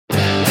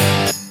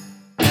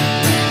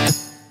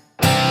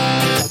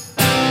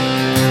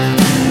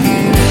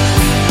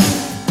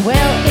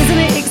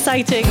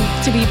exciting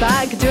to be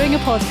back doing a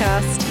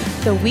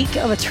podcast the week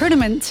of a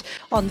tournament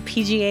on the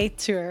PGA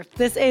Tour.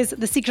 This is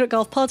the Secret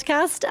Golf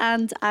Podcast,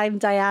 and I'm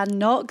Diane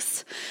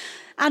Knox.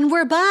 And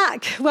we're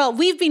back. Well,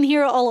 we've been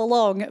here all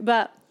along,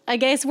 but I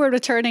guess we're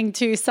returning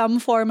to some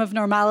form of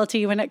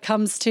normality when it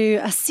comes to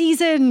a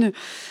season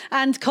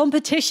and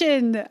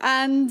competition.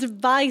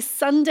 And by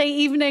Sunday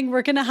evening,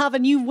 we're going to have a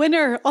new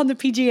winner on the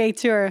PGA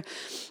Tour.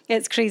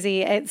 It's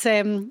crazy.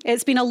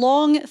 It's been a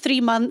long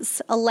 3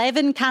 months,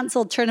 11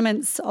 cancelled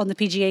tournaments on the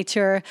PGA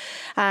Tour.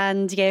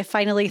 And yeah,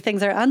 finally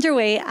things are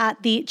underway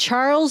at the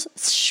Charles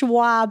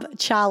Schwab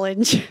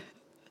Challenge.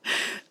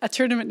 A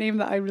tournament name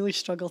that I really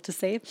struggle to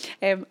say,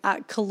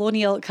 at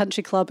Colonial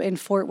Country Club in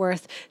Fort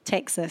Worth,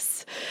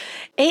 Texas.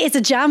 It is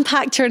a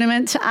jam-packed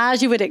tournament,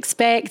 as you would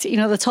expect, you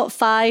know, the top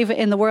 5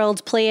 in the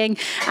world playing.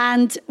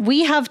 And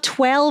we have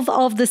 12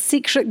 of the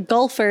secret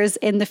golfers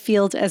in the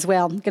field as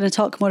well. I'm going to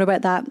talk more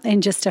about that in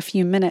just a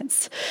few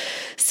minutes.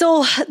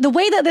 So the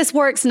way that this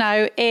works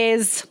now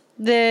is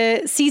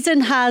the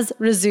season has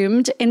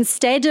resumed.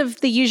 Instead of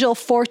the usual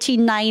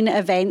 49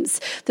 events,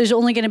 there's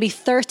only going to be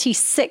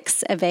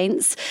 36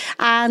 events.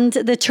 And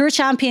the Tour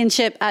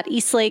Championship at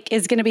Eastlake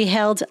is going to be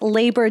held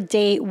Labor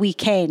Day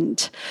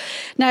weekend.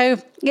 Now,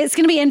 it's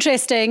going to be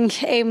interesting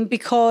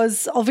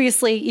because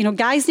obviously, you know,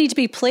 guys need to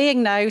be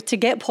playing now to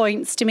get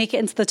points to make it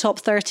into the top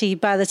 30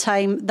 by the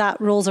time that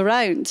rolls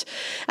around.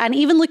 And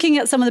even looking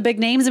at some of the big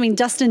names, I mean,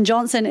 Dustin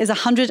Johnson is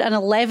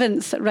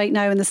 111th right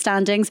now in the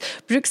standings.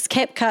 Brooks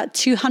Koepka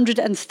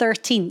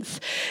 213th.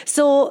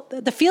 So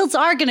the fields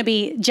are going to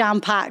be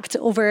jam-packed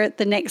over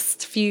the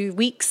next few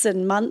weeks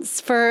and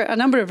months for a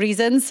number of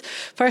reasons.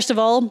 First of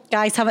all,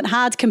 guys haven't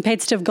had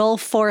competitive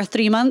golf for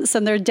 3 months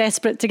and they're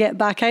desperate to get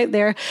back out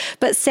there.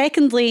 But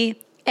secondly,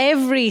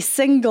 every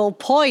single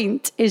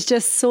point is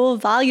just so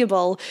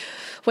valuable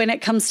when it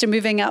comes to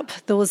moving up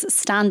those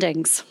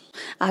standings.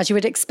 As you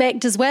would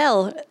expect as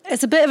well,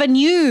 it's a bit of a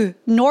new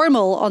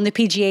normal on the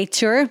PGA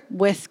Tour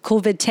with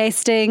COVID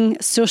testing,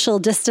 social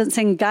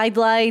distancing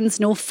guidelines,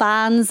 no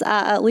fans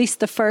at least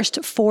the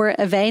first 4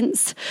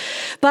 events.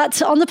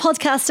 But on the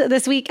podcast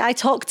this week, I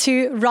talked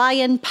to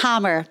Ryan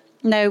Palmer.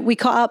 Now, we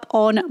caught up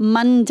on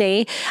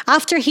Monday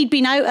after he'd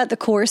been out at the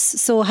course,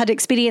 so had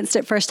experienced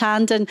it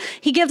firsthand, and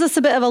he gives us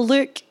a bit of a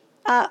look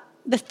at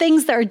the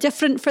things that are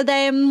different for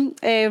them.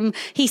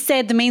 He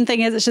said the main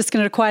thing is it's just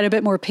going to require a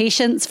bit more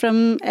patience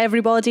from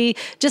everybody,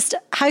 just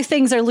how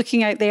things are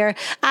looking out there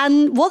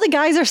and what the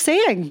guys are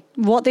saying,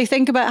 what they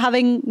think about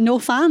having no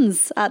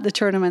fans at the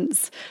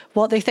tournaments,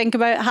 what they think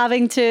about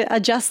having to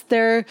adjust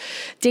their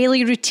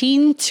daily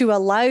routine to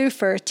allow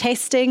for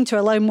testing, to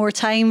allow more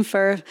time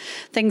for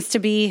things to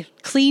be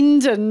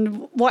cleaned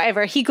and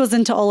whatever. He goes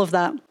into all of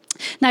that.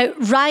 Now,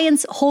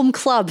 Ryan's home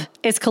club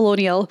is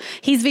Colonial.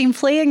 He's been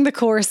playing the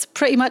course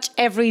pretty much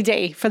every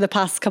day for the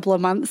past couple of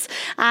months,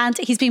 and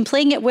he's been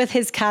playing it with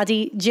his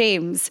caddy,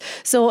 James.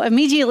 So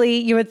immediately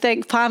you would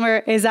think Palmer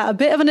is at a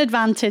bit of an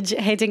advantage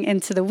heading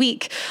into the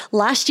week.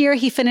 Last year,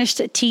 he finished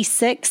at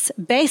T6.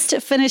 Best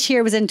finish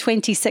here was in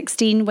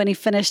 2016 when he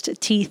finished at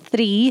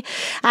T3.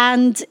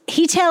 And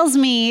he tells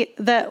me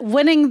that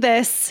winning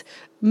this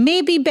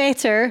may be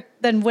better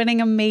than winning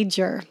a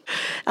major.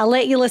 I'll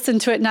let you listen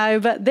to it now,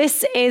 but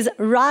this is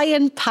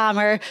Ryan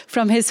Palmer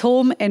from his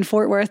home in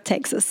Fort Worth,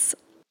 Texas.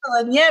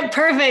 Yeah,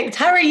 perfect.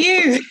 How are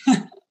you?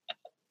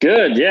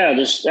 Good, yeah.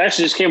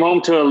 Just came home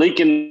to a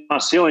leak in my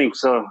ceiling,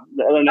 so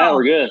other than that,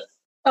 we're good.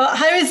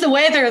 How is the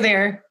weather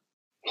there?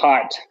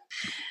 Hot.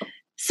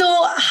 So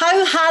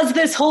how has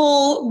this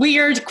whole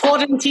weird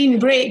quarantine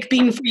break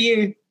been for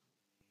you?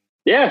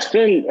 Yeah, it's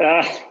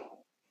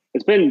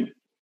been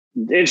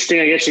interesting,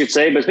 I guess you could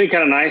say, but it's been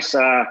kind of nice.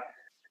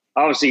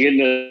 Obviously getting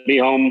to be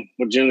home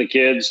with Jen and the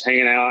kids,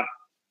 hanging out,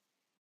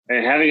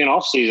 and having an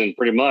off season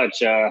pretty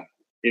much.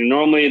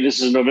 Normally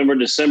this is November,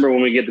 December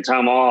when we get the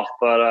time off,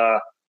 but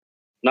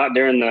not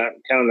during the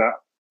kind of the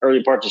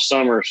early parts of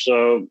summer.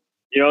 So,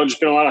 just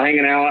been a lot of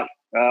hanging out,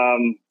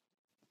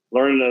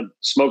 learning to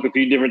smoke a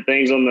few different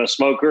things on the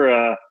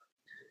smoker,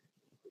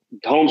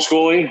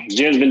 homeschooling.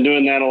 Jen's been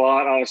doing that a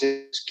lot.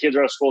 Obviously his kids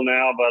are out of school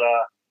now, but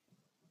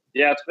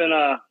yeah, it's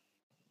been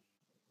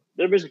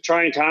there have been some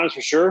trying times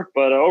for sure,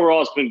 but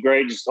overall it's been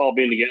great just all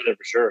being together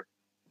for sure.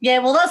 Yeah,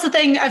 well, that's the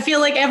thing. I feel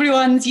like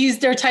everyone's used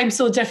their time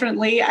so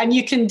differently and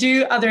you can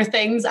do other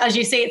things. As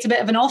you say, it's a bit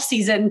of an off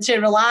season to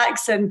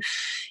relax and,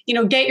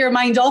 get your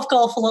mind off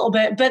golf a little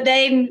bit. But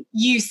then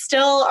you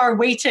still are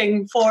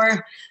waiting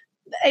for,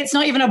 it's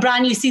not even a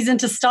brand new season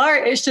to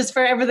start. It's just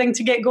for everything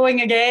to get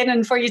going again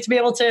and for you to be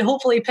able to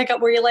hopefully pick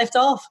up where you left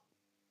off.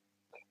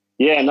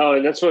 Yeah,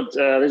 no, that's what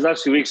these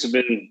last few weeks have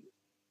been.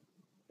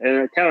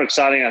 And kind of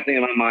exciting, I think,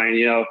 in my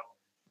mind,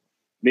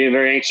 being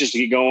very anxious to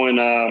get going.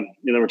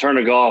 The return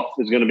to golf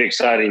is going to be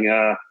exciting.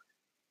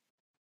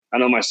 I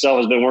know myself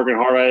has been working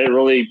hard at it,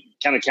 really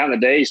kind of counting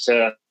the days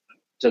to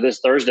this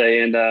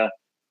Thursday. And,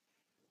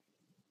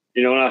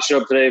 when I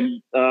showed up today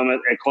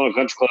at Colonial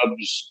Country Club,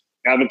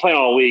 I've been playing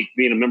all week,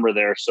 being a member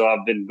there. So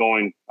I've been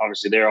going,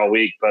 obviously, there all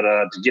week. But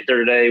to get there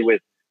today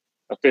with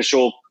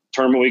official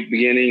tournament week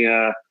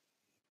beginning,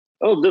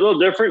 a little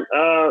different.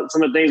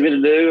 Some of the things we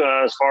had to do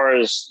as far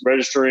as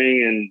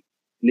registering and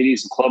needing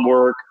some club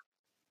work.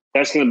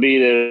 That's going to be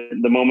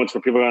the moments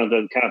where people are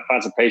going to kind of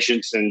find some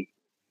patience.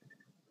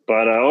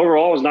 But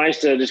overall, it was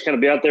nice to just kind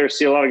of be out there,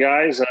 see a lot of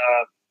guys,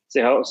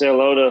 say hello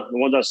to the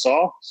ones I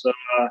saw. So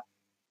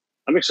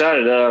I'm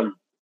excited.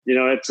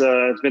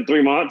 It's been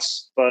 3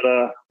 months, but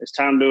it's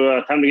time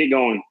to get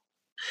going.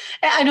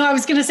 I know I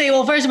was going to say,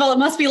 well, first of all, it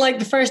must be like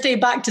the first day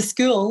back to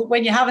school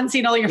when you haven't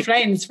seen all your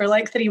friends for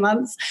like 3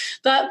 months.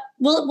 But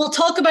we'll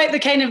talk about the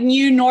kind of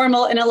new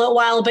normal in a little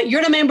while. But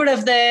you're a member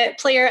of the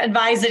Player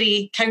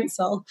Advisory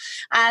Council.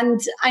 And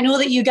I know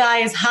that you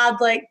guys had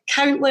like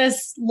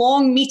countless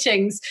long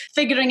meetings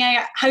figuring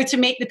out how to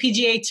make the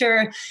PGA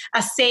Tour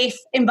a safe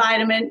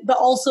environment, but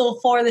also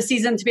for the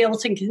season to be able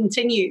to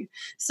continue.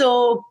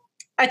 So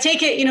I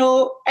take it,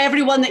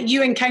 everyone that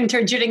you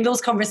encountered during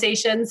those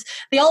conversations,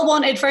 they all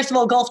wanted, first of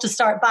all, golf to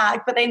start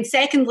back, but then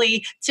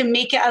secondly, to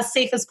make it as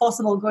safe as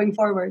possible going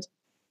forward.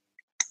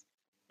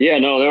 Yeah,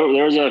 no,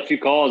 there was a few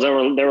calls that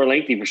were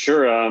lengthy for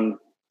sure.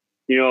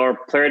 Our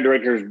player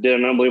directors did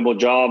an unbelievable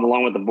job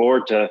along with the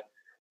board to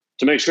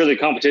make sure the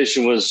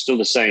competition was still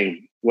the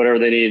same, whatever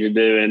they needed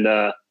to do.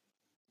 And,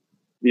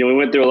 we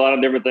went through a lot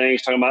of different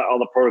things, talking about all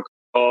the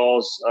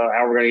protocols,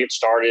 how we're going to get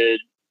started,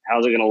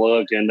 how's it going to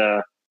look. And,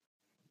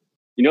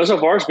 so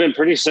far it's been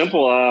pretty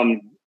simple.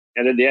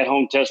 I did the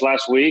at-home test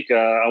last week.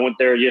 I went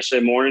there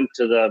yesterday morning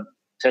to the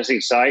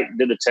testing site,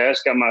 did the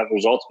test, got my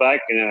results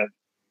back in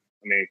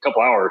a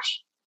couple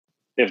hours,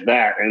 if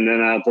that. And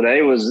then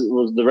today was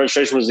the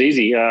registration was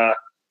easy.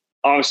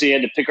 Obviously, you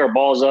had to pick our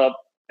balls up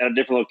at a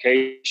different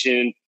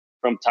location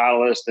from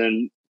Titleist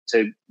and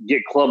to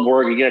get club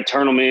work and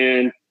turn them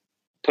in,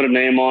 put a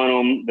name on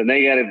them. Then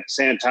they got to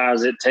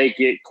sanitize it, take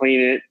it, clean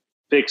it,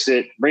 fix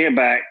it, bring it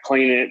back,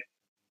 clean it,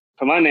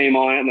 put my name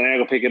on it, and then I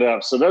go pick it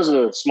up. So those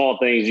are the small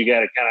things you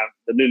got to kind of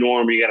the new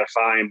norm you got to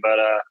find. But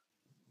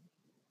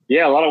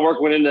a lot of work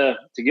went into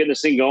getting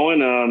this thing going.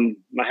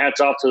 My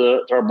hats off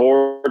to our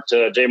board,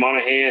 to Jay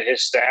Monahan,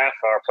 his staff,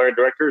 our player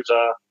directors.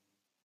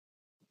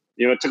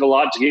 It took a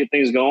lot to get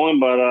things going,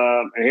 but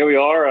and here we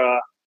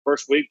are.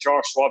 First week,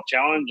 Charles Schwab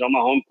Challenge on my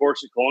home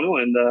course at Colonial,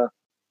 and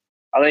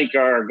I think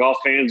our golf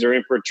fans are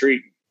in for a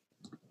treat.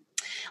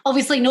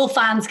 Obviously, no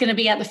fans going to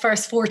be at the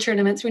first 4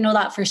 tournaments. We know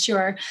that for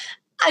sure.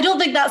 I don't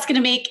think that's going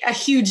to make a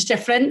huge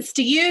difference.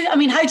 Do you? I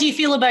mean, how do you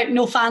feel about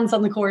no fans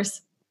on the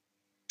course?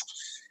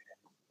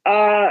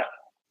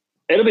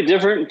 It'll be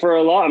different for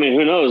a lot. I mean,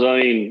 who knows? I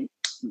mean,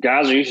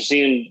 guys are used to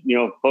seeing,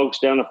 folks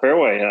down the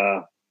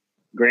fairway,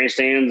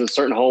 grandstands and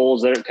certain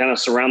holes that kind of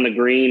surround the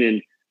green.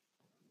 And,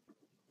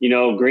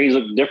 greens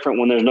look different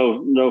when there's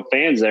no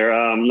fans there,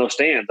 no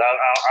stands.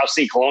 I've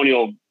seen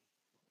Colonial,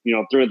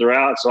 through and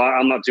throughout, so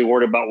I'm not too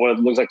worried about what it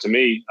looks like to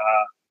me.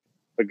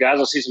 But guys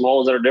will see some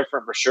holes that are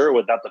different for sure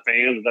without the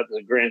fans, without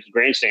the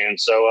grandstand.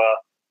 So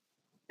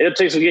it'll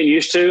take some getting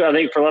used to, I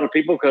think, for a lot of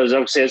people, because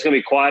obviously it's going to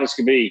be quiet as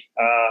can be.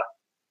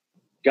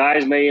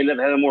 Guys may end up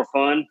having more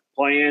fun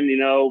playing,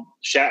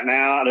 shouting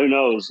out. Who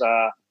knows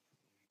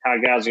how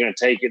guys are going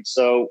to take it.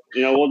 So,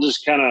 we'll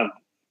just kind of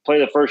play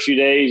the first few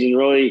days and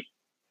really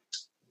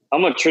I'm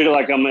going to treat it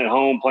like I'm at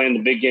home playing the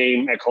big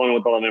game at Colonial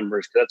with all the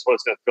members, because that's what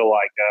it's going to feel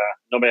like.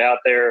 Nobody out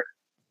there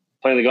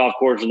playing the golf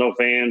course with no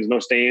fans, no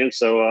stands.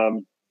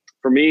 So,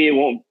 for me, it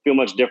won't feel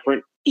much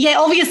different. Yeah,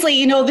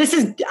 obviously, this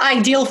is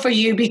ideal for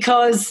you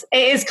because it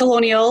is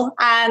Colonial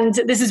and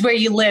this is where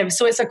you live.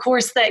 So it's a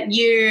course that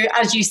you,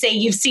 as you say,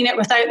 you've seen it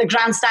without the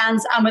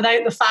grandstands and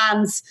without the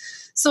fans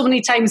so many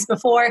times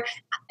before.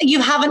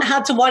 You haven't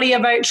had to worry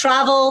about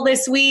travel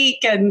this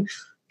week and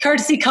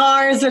courtesy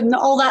cars and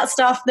all that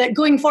stuff that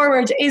going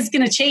forward is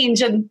going to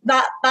change. And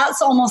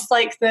that's almost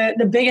like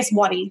the biggest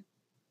worry.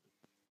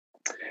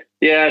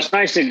 Yeah, it's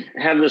nice to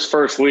have this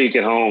first week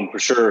at home for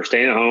sure,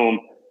 staying at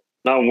home.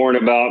 Not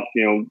worrying about,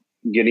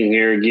 getting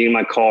here, getting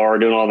my car,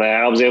 doing all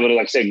that. I was able to,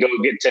 like I said, go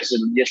get tested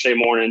yesterday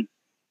morning.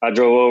 I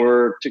drove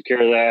over, took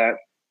care of that.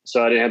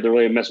 So I didn't have to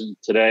really mess with it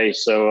today.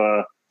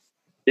 So,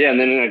 and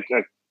then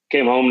I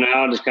came home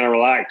now, just kind of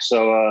relaxed.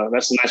 So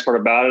that's the nice part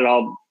about it.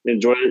 I'll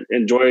enjoy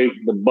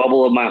the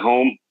bubble of my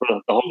home for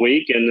the whole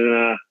week. And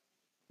then,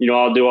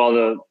 I'll do all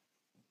the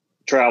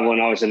traveling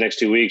obviously the next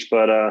 2 weeks.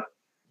 But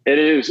it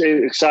is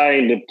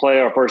exciting to play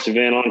our first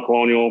event on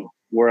Colonial,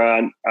 where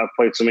I've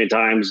played so many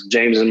times,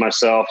 James and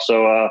myself.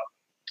 So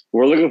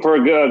we're looking for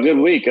a good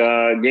week.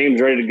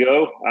 Game's ready to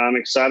go. I'm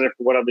excited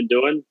for what I've been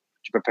doing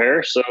to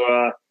prepare. So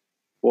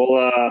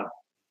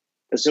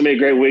it's going to be a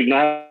great week.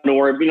 Not having to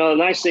worry. The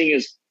nice thing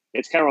is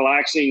it's kind of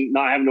relaxing,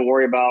 not having to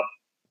worry about,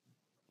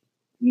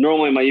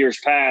 normally in my years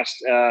past,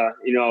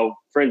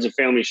 friends and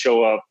family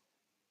show up.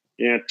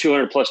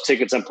 200 plus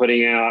tickets I'm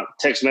putting out,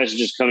 text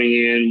messages coming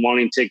in,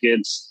 wanting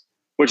tickets,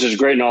 which is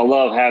great. And I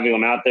love having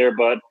them out there,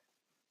 but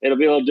it'll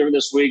be a little different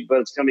this week, but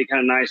it's going to be kind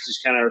of nice to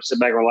just kind of sit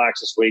back and relax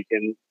this week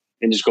and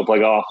just go play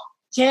golf.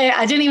 Yeah,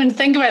 I didn't even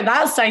think about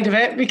that side of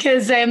it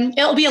because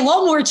it'll be a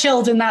lot more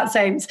chilled in that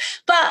sense.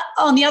 But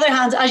on the other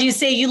hand, as you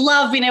say, you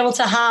love being able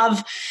to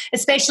have,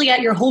 especially at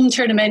your home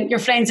tournament, your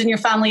friends and your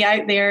family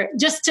out there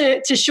just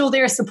to show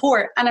their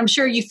support. And I'm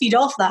sure you feed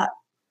off that.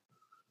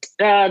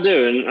 Yeah, I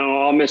do. And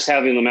I'll miss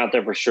having them out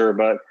there for sure.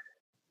 But,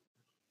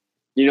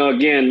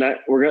 again, I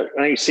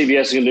think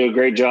CBS is going to do a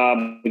great job,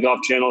 the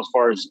Golf Channel, as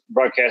far as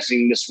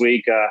broadcasting this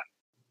week.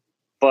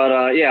 But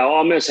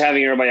I'll miss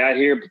having everybody out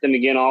here. But then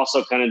again, I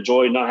also kind of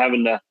enjoy not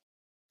having to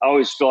 – I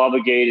always feel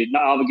obligated.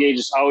 Not obligated,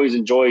 just always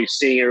enjoy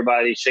seeing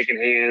everybody, shaking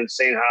hands,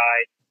 saying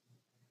hi.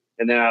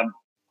 And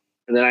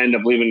then I end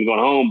up leaving and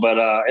going home. But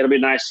it'll be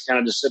nice to kind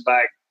of just sit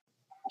back,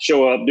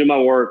 show up, do my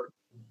work,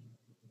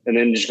 and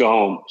then just go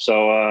home.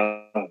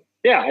 So,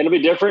 it'll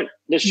be different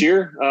this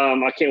year.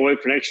 I can't wait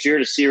for next year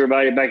to see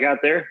everybody back out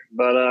there.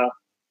 But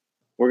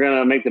we're going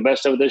to make the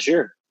best of it this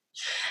year.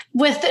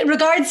 With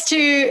regards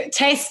to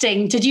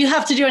testing, did you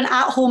have to do an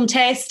at-home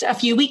test a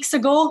few weeks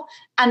ago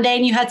and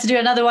then you had to do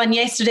another one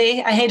yesterday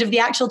ahead of the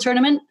actual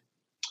tournament?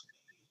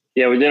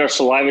 Yeah, we did our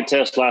saliva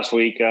test last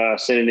week,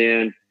 sent it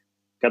in,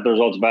 got the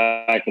results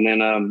back, and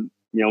then,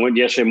 went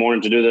yesterday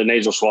morning to do the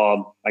nasal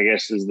swab, I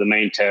guess is the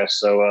main test.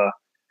 So,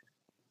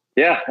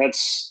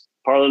 that's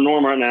part of the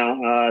norm right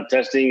now,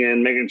 testing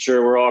and making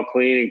sure we're all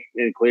clean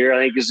and clear. I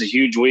think this is a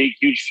huge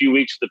few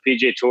weeks for the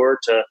PGA Tour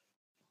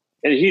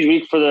and a huge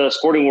week for the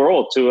sporting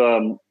world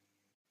to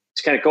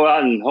kind of go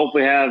out and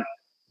hopefully have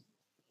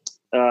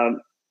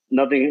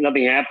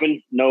nothing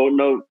happen,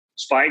 no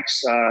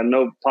spikes,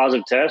 no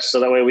positive tests, so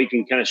that way we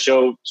can kind of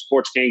show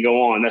sports can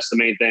go on. That's the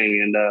main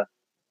thing, and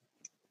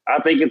I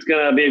think it's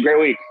going to be a great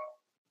week.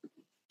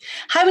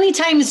 How many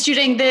times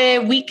during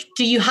the week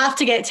do you have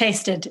to get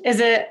tested? Is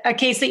it a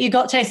case that you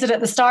got tested at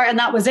the start and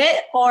that was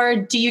it, or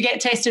do you get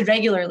tested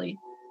regularly?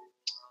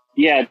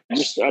 Yeah,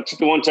 I took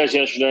the one test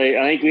yesterday.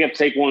 I think we have to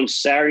take one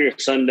Saturday or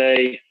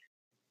Sunday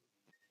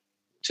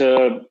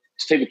to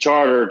take the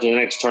charter to the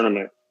next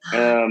tournament.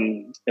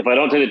 If I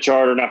don't take the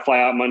charter and I fly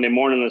out Monday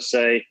morning, let's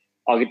say,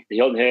 I'll get to the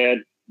Hilton Head,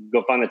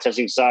 go find the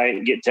testing site,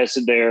 and get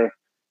tested there.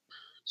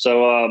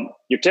 So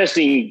you're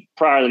testing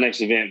prior to the next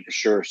event for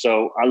sure.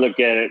 So I look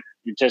at it,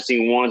 you're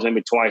testing once,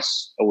 maybe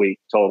twice a week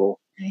total.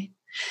 Okay.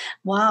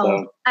 Wow.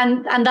 So,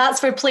 and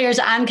that's for players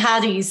and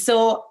caddies.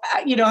 So,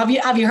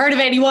 have you heard of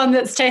anyone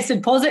that's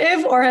tested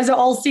positive, or has it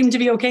all seemed to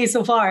be okay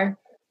so far?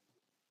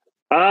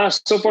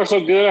 So far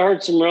so good. I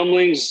heard some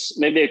rumblings.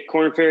 Maybe a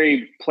Corn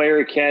Ferry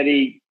player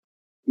caddy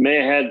may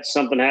have had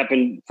something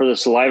happen for the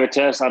saliva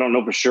test. I don't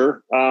know for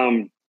sure.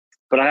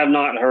 But I have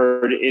not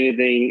heard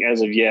anything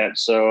as of yet.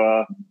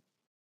 So,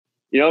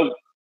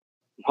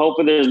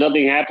 hoping there's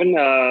nothing happen.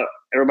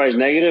 Everybody's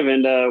negative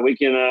and we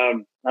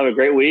can have a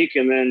great week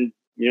and then,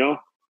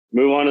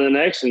 move on to the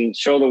next and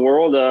show the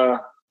world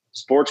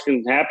sports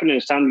can happen and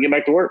it's time to get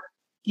back to work.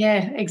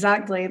 Yeah,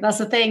 exactly. That's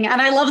the thing. And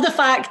I love the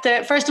fact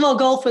that, first of all,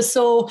 golf was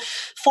so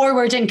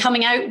forward in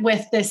coming out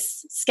with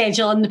this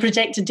schedule and the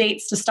projected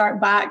dates to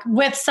start back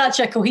with such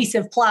a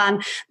cohesive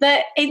plan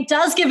that it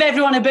does give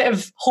everyone a bit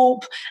of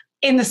hope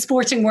in the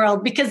sporting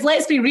world, because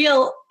let's be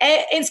real,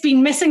 it's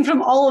been missing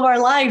from all of our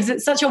lives.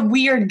 It's such a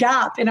weird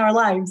gap in our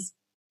lives.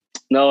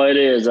 No, it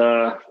is.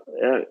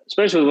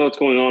 Especially with what's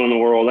going on in the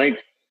world. I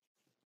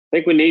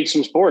think we need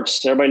some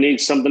sports. Everybody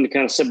needs something to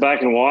kind of sit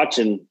back and watch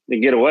and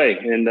get away.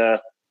 And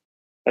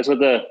that's what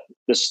the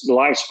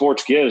live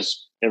sports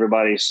gives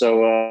everybody.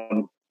 So I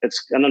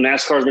know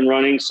NASCAR's been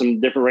running some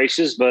different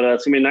races, but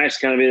it's going to be nice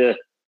to kind of be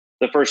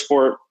the first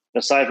sport,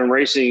 aside from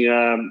racing,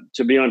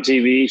 to be on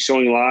TV,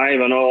 showing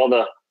live. I know all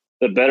the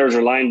bettors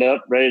are lined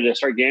up, ready to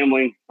start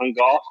gambling on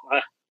golf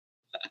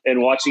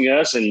and watching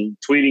us and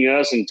tweeting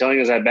us and telling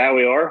us how bad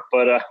we are.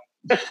 But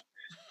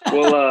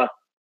we'll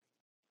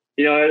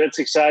it's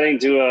exciting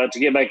to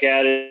get back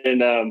at it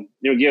and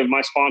give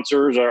my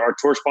sponsors, our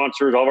tour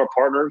sponsors, all of our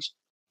partners,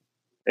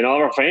 and all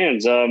of our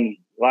fans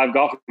live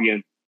golf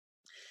again.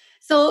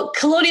 So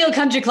Colonial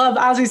Country Club,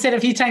 as we said a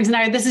few times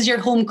now, this is your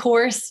home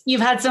course.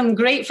 You've had some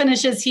great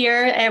finishes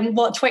here.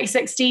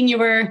 2016 you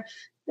were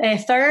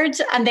third,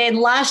 and then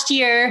last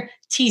year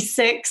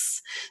T6.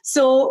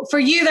 So for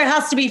you, there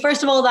has to be,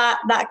 first of all,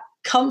 that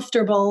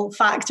comfortable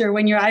factor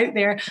when you're out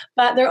there,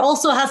 but there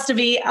also has to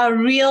be a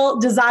real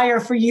desire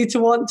for you to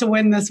want to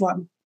win this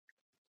one.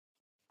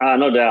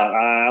 No doubt.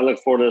 I look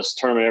forward to this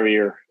tournament every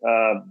year,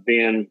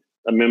 being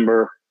a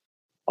member.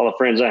 All the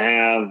friends I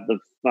have,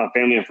 my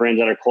family and friends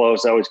that are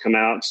close, always come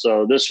out.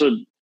 So this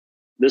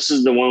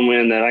is the one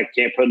win that I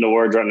can't put into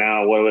words right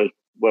now what it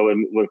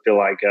would feel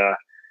like.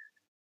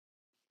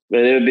 But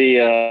it'd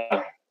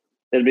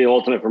be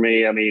ultimate for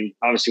me. I mean,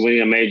 obviously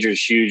winning a major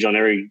is huge on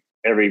every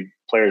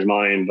player's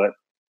mind, but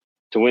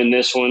to win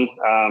this one,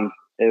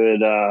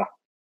 it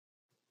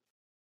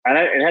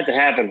had to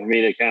happen for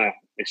me to kind of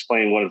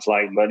explain what it's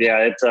like. But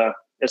yeah,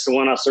 it's the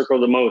one I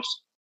circle the most.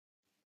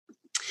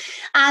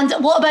 And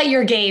what about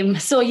your game?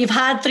 So you've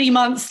had 3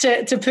 months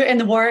to put in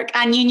the work,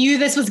 and you knew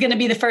this was going to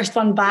be the first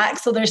one back.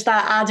 So there's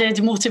that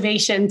added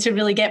motivation to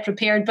really get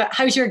prepared. But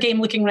how's your game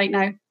looking right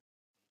now?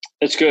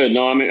 It's good.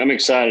 No, I'm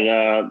excited.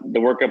 The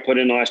work I put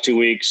in the last 2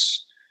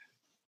 weeks,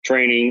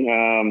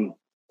 training,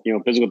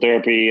 physical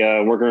therapy,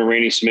 working with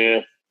Randy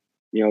Smith.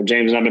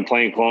 James and I've been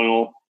playing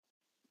Colonial.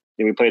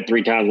 We played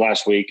 3 times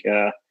last week.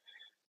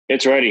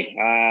 It's ready.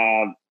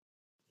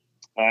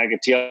 I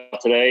could tee off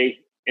today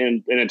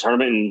in a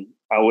tournament, and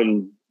I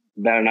wouldn't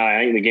bat an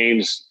eye. I think the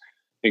game's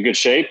in good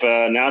shape.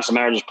 Now it's a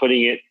matter of just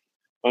putting it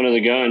under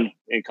the gun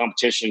in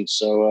competition.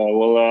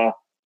 So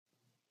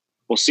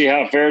we'll see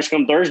how it fares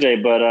come Thursday.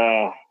 But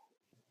I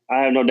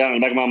have no doubt in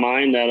the back of my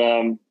mind that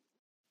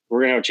we're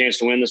going to have a chance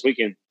to win this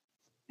weekend.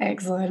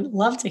 Excellent.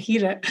 Love to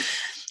hear it.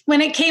 When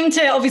it came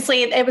to,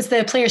 obviously, it was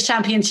the Players'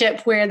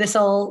 Championship where this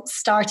all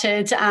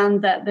started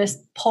and that this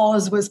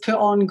pause was put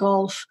on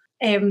golf.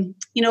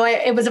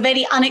 It was a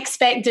very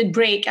unexpected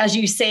break, as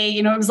you say.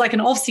 It was like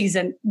an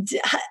off-season.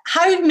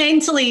 How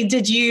mentally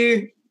did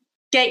you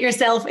get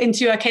yourself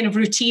into a kind of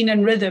routine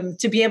and rhythm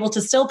to be able to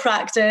still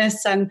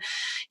practice and,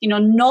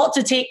 not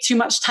to take too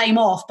much time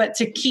off, but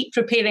to keep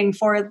preparing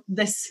for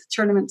this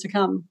tournament to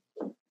come?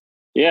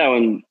 Yeah,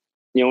 when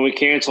we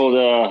canceled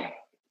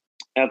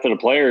after the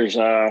Players,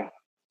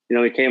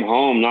 we came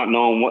home not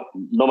knowing what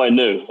nobody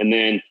knew. And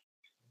then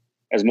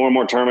as more and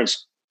more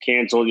tournaments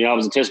canceled, I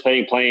was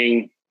anticipating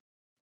playing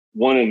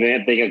one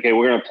event, thinking, okay,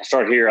 we're going to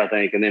start here, I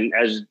think. And then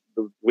as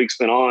the weeks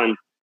went on,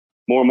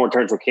 more and more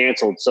tournaments were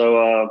canceled.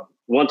 So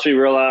once we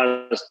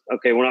realized,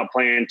 okay, we're not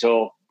playing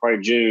until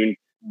probably June,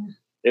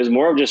 it was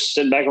more of just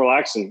sitting back and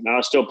relaxing. I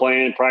was still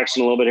playing,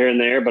 practicing a little bit here and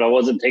there, but I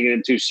wasn't taking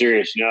it too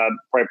serious. I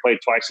probably played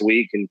twice a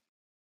week and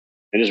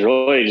just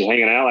really just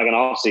hanging out like an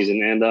off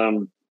season.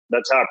 And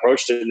that's how I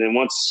approached it. And then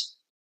once,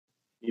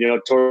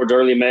 towards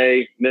early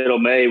May, middle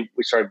May,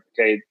 we started,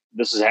 okay,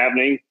 this is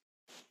happening.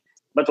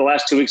 But the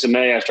last 2 weeks of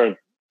May, I started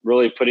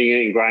really putting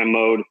it in grind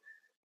mode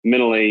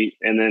mentally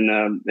and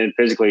then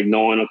physically,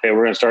 knowing, okay,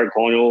 we're going to start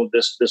Colonial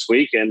this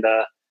week. And,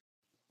 I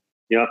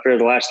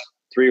figured the last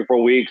 3 or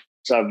 4 weeks,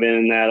 I've been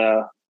in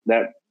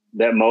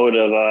that mode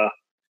of,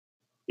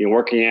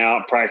 working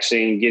out,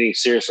 practicing, getting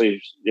seriously,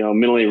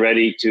 mentally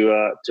ready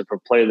to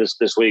play this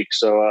week.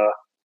 So,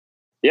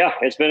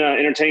 it's been an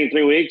entertaining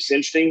 3 weeks,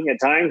 interesting at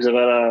times,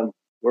 but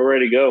we're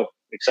ready to go.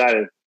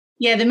 Excited.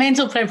 Yeah, the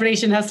mental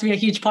preparation has to be a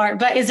huge part.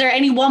 But is there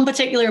any one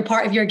particular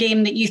part of your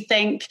game that you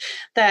think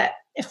that,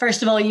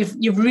 first of all,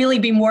 you've really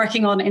been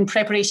working on in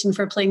preparation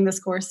for playing this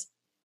course?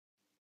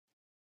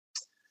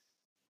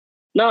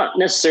 Not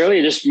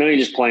necessarily, mainly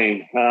just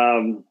playing.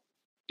 I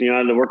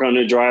had to work on a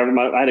new driver.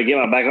 I had to get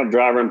my backup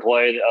driver in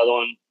play. The other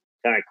one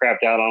kind of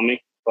crapped out on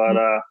me. But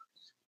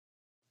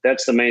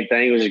that's the main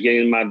thing, was just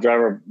getting my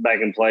driver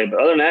back in play. But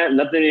other than that,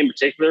 nothing in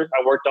particular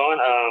I worked on.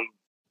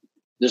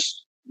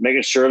 Just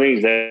making sure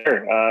everything's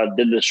there.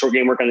 Did the short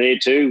game work on the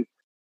 82.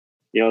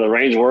 The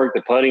range work,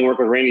 the putting work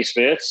with Randy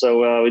Smith.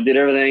 So we did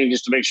everything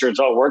just to make sure it's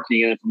all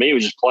working. And for me, it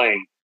was just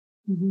playing.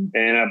 Mm-hmm.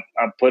 And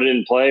I put it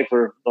in play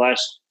for the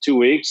last 2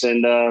 weeks,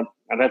 and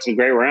I've had some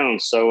great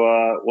rounds.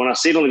 So when I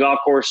see it on the golf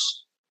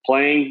course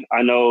playing,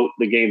 I know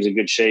the game's in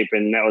good shape,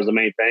 and that was the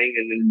main thing.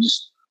 And then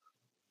just,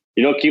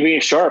 keeping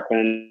it sharp.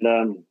 And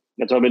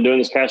that's what I've been doing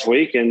this past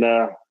week, and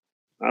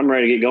I'm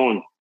ready to get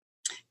going.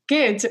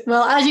 Good.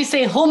 Well, as you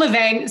say, home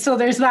event, so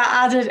there's that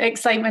added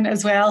excitement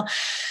as well.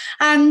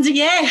 And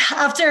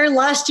after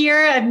last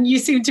year, and you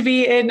seem to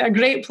be in a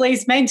great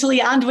place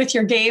mentally and with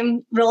your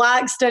game,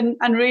 relaxed and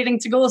ready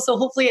to go. So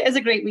hopefully it is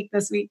a great week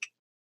this week.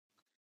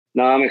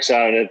 No, I'm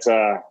excited. It's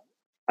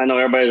I know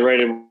everybody's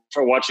ready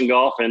for watching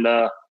golf, and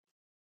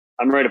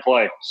I'm ready to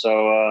play.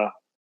 So,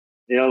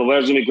 the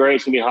weather's going to be great.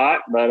 It's going to be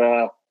hot,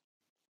 but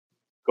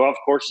golf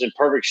course is in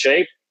perfect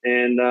shape,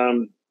 and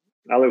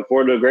I look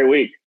forward to a great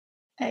week.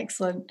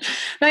 Excellent.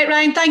 Right,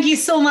 Ryan, thank you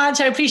so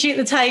much. I appreciate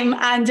the time.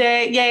 And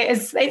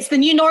it's the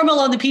new normal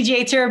on the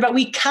PGA Tour, but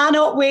we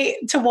cannot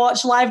wait to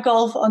watch live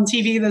golf on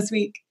TV this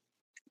week.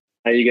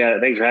 Hey, you got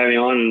it. Thanks for having me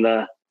on,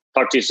 and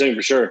talk to you soon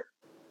for sure.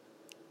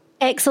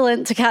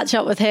 Excellent to catch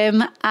up with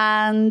him.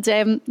 And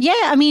from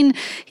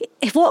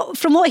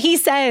what he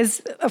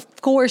says,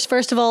 of course,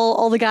 first of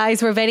all the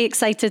guys were very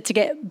excited to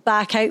get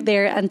back out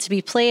there and to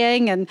be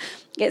playing, and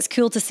it's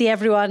cool to see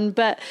everyone.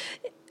 But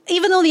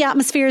even though the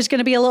atmosphere is going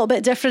to be a little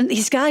bit different,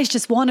 these guys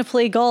just want to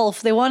play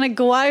golf. They want to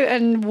go out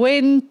and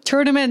win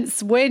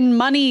tournaments, win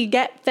money,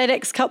 get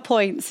FedEx Cup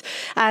points.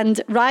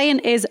 And Ryan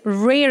is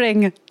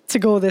raring to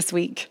go this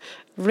week.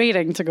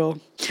 Raring to go.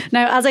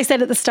 Now, as I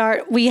said at the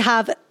start, we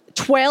have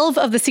 12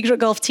 of the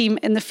Secret Golf team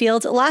in the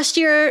field. Last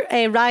year,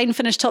 Ryan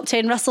finished top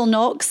 10. Russell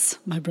Knox,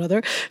 my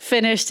brother,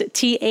 finished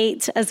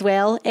T8 as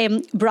well.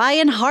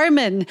 Brian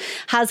Harmon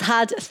has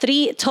had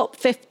 3 top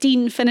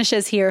 15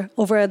 finishes here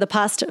over the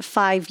past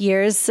 5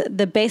 years.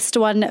 The best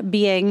one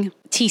being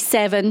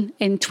T7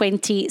 in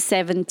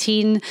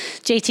 2017.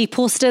 JT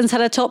Poston's had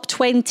a top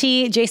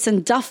 20.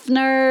 Jason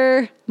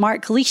Duffner,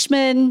 Mark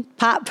Leishman,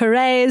 Pat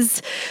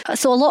Perez.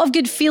 So a lot of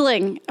good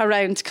feeling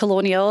around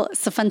Colonial.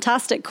 It's a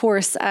fantastic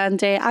course.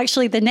 And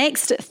actually the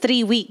next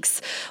 3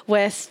 weeks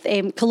with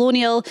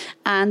Colonial,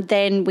 and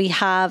then we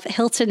have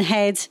Hilton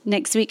Head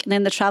next week, and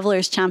then the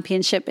Travellers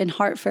Championship in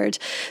Hartford.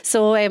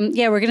 So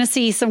yeah, we're going to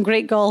see some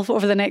great golf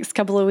over the next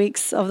couple of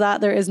weeks of that.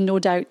 There is no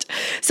doubt.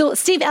 So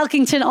Steve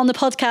Elkington on the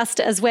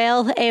podcast as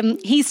well.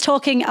 He's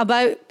talking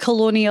about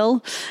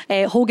Colonial,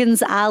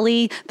 Hogan's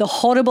Alley, the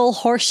Horrible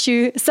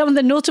Horseshoe, some of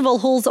the notable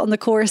holes on the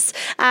course.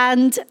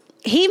 And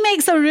he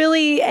makes a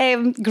really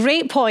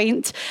great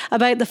point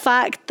about the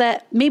fact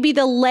that maybe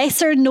the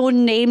lesser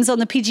known names on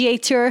the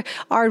PGA Tour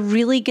are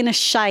really going to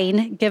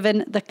shine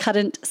given the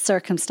current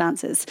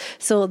circumstances.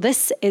 So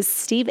this is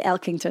Steve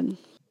Elkington.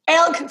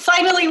 Elk,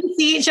 finally we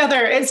see each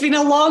other. It's been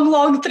a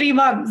long 3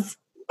 months.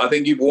 I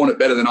think you've worn it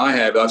better than I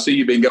have. I see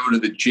you've been going to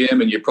the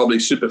gym and you're probably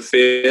super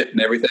fit and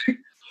everything. We've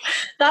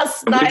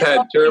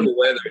had terrible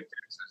weather in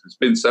Texas. It's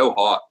been so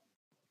hot.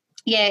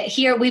 Yeah,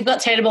 here we've got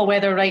terrible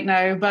weather right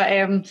now, but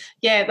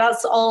yeah,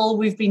 that's all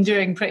we've been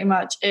doing pretty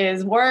much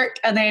is work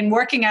and then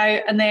working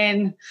out, and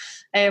then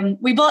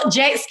we bought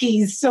jet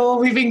skis, so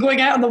we've been going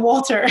out on the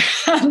water,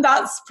 and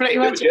that's pretty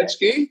much jet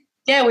ski?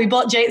 Yeah, we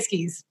bought jet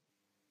skis.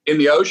 In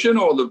the ocean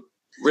or the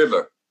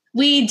river?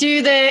 We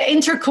do the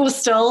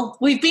intercoastal.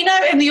 We've been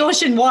out in the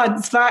ocean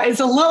once, but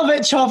it's a little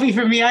bit choppy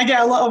for me. I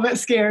get a little bit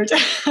scared.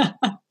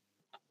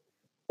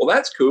 Well,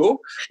 that's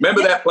cool.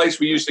 Remember that place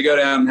we used to go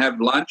down and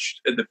have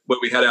lunch where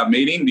we had our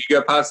meeting? Do you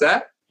go past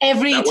that?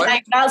 Every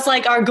time. That's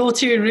like our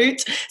go-to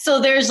route. So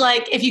there's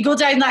like, if you go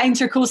down that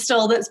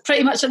intercoastal that's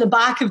pretty much at the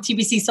back of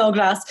TBC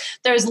Sawgrass,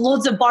 there's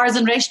loads of bars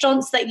and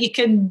restaurants that you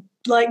can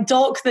like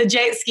dock the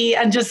jet ski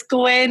and just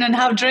go in and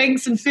have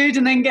drinks and food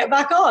and then get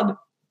back on.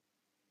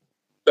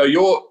 So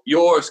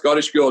you're a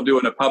Scottish girl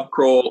doing a pub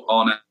crawl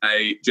on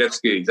a jet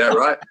ski, is that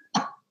right?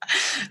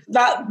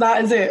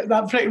 That is it.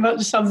 That pretty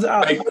much sums it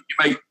up.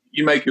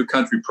 You make your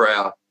country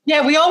proud.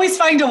 Yeah, we always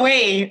find a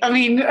way. I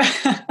mean,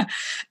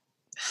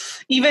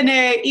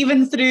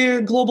 even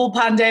through global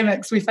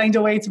pandemics, we find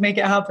a way to make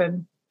it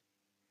happen.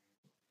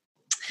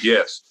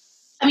 Yes.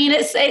 I mean,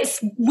 it's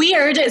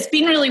weird. It's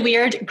been really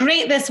weird.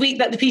 Great this week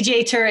that the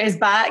PGA Tour is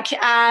back,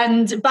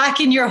 and back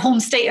in your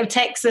home state of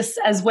Texas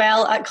as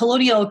well at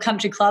Colonial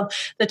Country Club,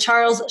 the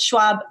Charles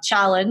Schwab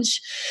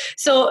Challenge.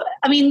 So,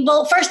 I mean,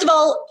 well, first of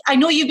all, I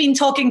know you've been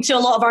talking to a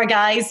lot of our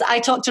guys. I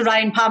talked to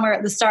Ryan Palmer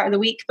at the start of the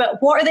week, but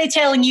what are they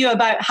telling you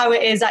about how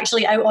it is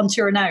actually out on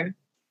tour now?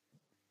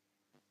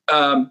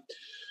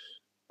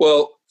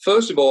 Well,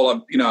 first of all,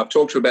 I've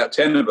talked to about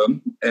 10 of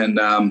them,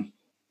 and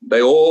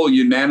they all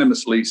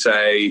unanimously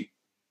say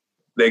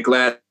they're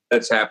glad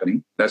it's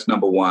happening. That's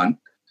number one.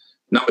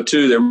 Number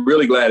two, they're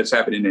really glad it's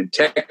happening in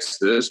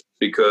Texas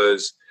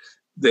because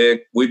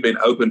we've been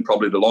open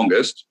probably the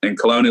longest, and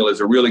Colonial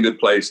is a really good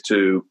place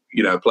to,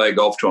 play a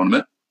golf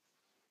tournament.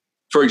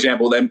 For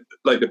example,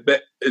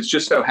 it's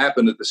just so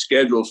happened that the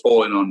schedule's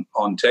falling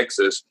on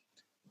Texas.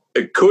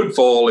 It could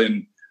fall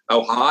in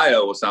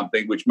Ohio or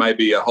something, which may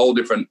be a whole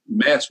different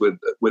mess with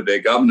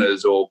their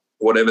governors or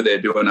whatever they're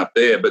doing up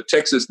there. But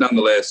Texas,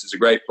 nonetheless, is a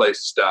great place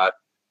to start.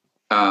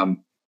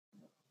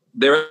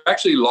 They're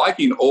actually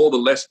liking all the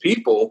less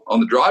people on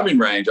the driving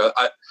range.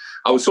 I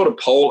was sort of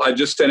I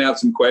just sent out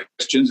some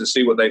questions to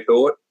see what they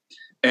thought.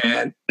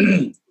 And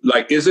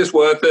is this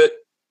worth it?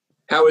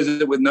 How is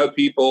it with no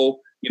people?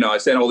 I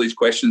sent all these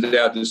questions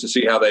out just to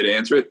see how they'd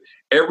answer it.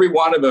 Every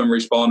one of them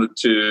responded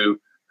to,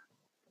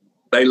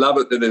 they love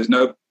it that there's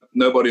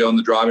nobody on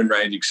the driving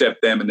range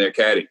except them and their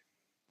caddy,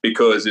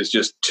 because there's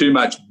just too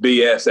much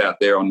BS out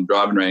there on the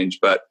driving range.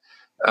 But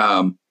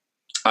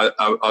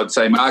I'd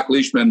say Mark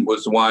Leishman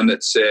was the one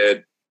that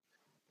said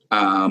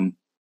that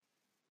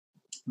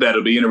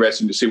it'll be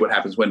interesting to see what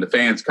happens when the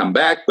fans come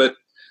back. But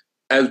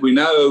as we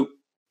know,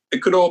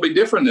 it could all be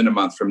different in a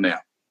month from now.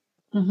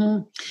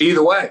 Mm-hmm.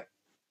 Either way.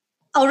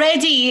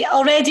 Already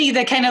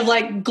the kind of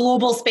like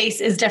global space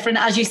is different.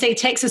 As you say,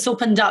 Texas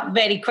opened up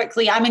very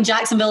quickly. I'm in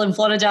Jacksonville in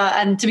Florida,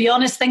 and to be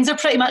honest, things are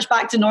pretty much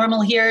back to normal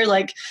here.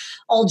 Like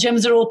all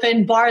gyms are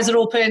open, bars are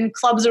open,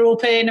 clubs are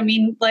open. I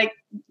mean, like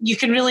you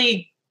can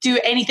really do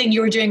anything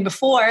you were doing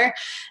before,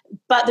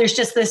 but there's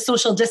just this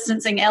social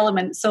distancing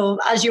element. So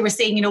as you were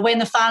saying, when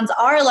the fans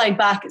are allowed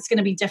back, it's going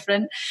to be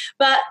different.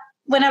 But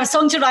when I was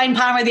talking to Ryan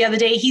Palmer the other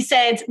day, he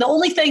said the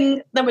only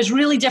thing that was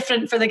really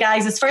different for the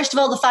guys is, first of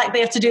all, the fact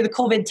they have to do the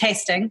COVID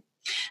testing.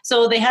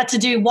 So they had to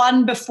do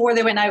one before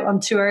they went out on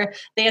tour.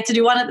 They had to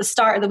do one at the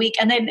start of the week.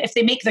 And then if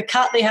they make the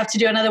cut, they have to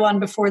do another one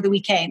before the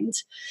weekend.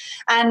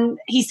 And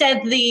he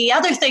said the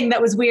other thing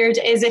that was weird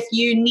is if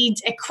you need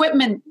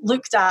equipment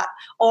looked at,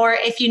 or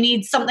if you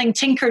need something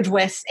tinkered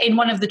with in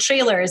one of the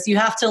trailers, you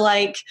have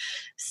to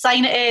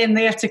sign it in,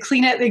 they have to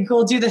clean it, they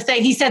go do the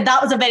thing. He said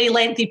that was a very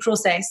lengthy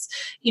process.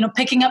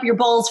 Picking up your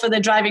balls for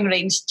the driving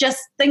range, just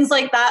things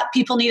like that,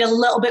 people need a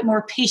little bit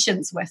more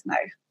patience with now.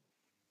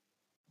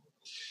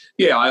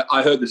 Yeah,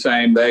 I heard the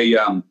same. They,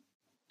 a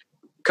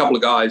couple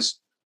of guys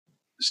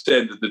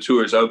said that the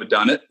tour has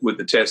overdone it with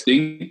the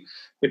testing.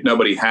 If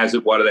nobody has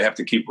it, why do they have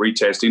to keep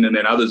retesting? And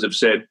then others have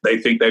said they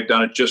think they've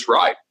done it just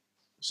right.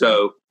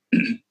 So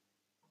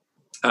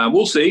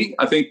we'll see.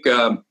 I think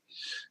the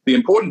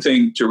important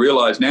thing to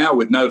realize now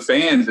with no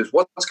fans is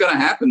what's going to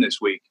happen this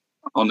week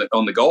on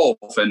the golf.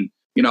 And,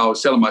 you know, I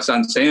was telling my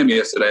son Sam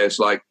yesterday, it's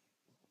like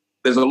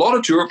there's a lot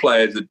of tour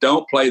players that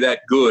don't play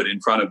that good in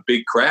front of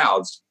big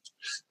crowds.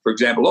 For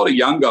example, a lot of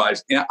young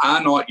guys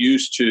are not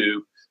used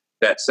to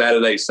that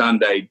Saturday,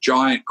 Sunday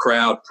giant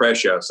crowd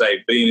pressure,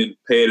 say being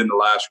paired in the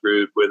last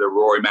group with a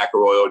Rory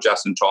McIlroy or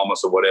Justin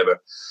Thomas or whatever.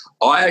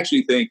 I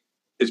actually think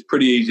it's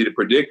pretty easy to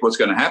predict what's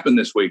going to happen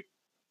this week.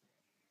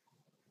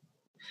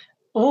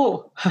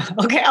 Oh,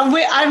 okay.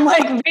 I'm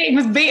like waiting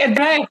with bated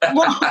breath.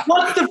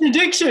 What's the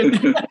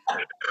prediction?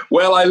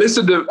 Well, I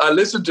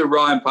listened to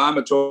Ryan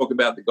Palmer talk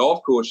about the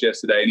golf course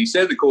yesterday, and he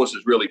said the course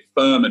is really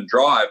firm and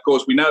dry. Of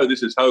course, we know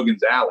this is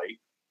Hogan's Alley,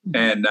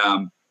 and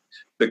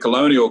the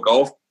Colonial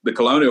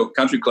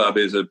Country Club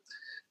is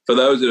for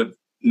those that have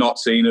not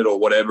seen it or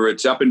whatever,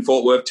 it's up in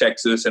Fort Worth,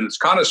 Texas, and it's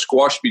kind of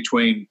squashed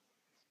between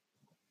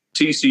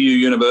TCU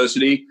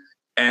University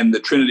and the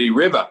Trinity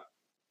River.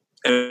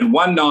 And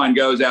one 9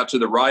 goes out to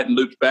the right and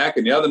loops back,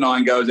 and the other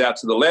 9 goes out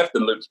to the left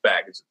and loops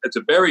back. It's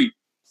a very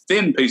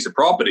thin piece of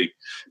property,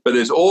 but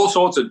there's all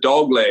sorts of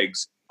dog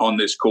legs on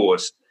this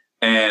course.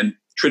 And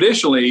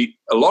traditionally,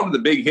 a lot of the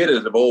big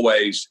hitters have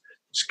always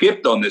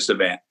skipped on this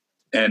event.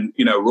 And,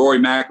 you know, Rory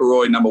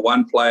McIlroy, number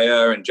 1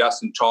 player, and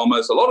Justin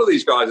Thomas, a lot of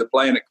these guys are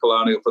playing at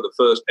Colonial for the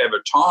first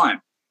ever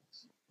time.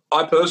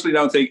 I personally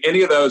don't think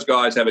any of those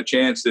guys have a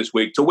chance this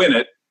week to win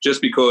it,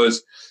 just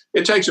because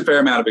it takes a fair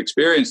amount of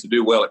experience to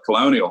do well at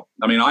Colonial.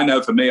 I mean, I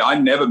know for me, I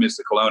never missed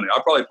the Colonial.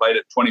 I probably played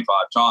it 25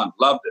 times,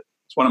 loved it.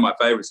 It's one of my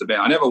favorites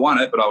events. I never won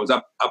it, but I was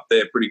up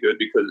there pretty good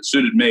because it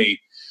suited me.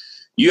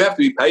 You have to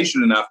be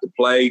patient enough to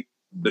play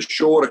the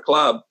shorter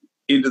club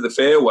into the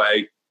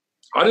fairway.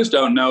 I just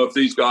don't know if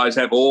these guys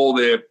have all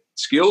their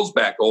skills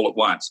back all at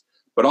once.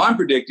 But I'm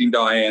predicting,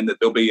 Diane, that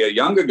there'll be a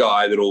younger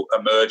guy that'll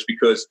emerge,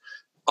 because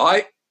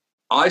I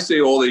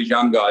see all these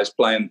young guys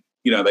playing.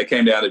 You know, they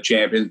came down to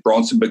champions,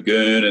 Bronson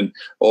Burgoon, and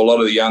a lot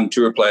of the young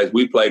tour players.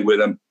 We played with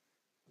them.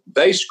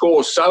 They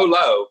score so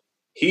low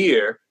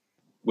here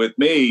with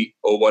me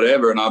or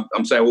whatever, and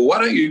I'm saying, well, why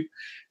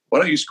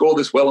don't you score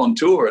this well on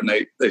tour? And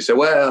they say,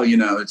 well, you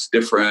know, it's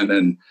different.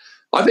 And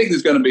I think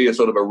there's going to be a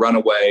sort of a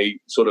runaway,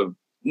 sort of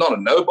not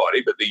a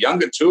nobody, but the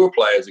younger tour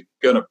players are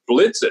going to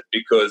blitz it,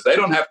 because they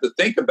don't have to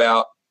think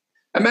about.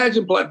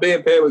 Imagine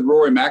being paired with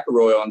Rory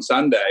McIlroy on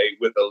Sunday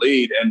with the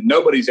lead and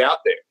nobody's out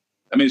there.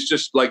 I mean, it's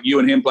just like you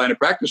and him playing a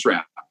practice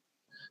round.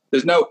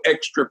 There's no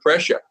extra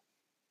pressure.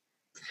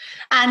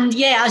 And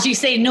yeah, as you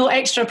say, no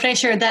extra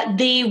pressure that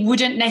they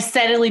wouldn't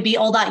necessarily be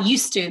all that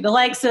used to. The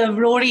likes of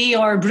Rory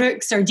or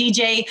Brooks or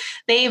DJ,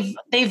 they've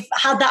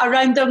had that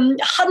around them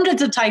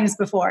hundreds of times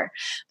before.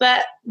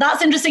 But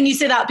that's interesting you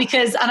say that,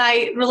 because, and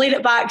I relate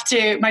it back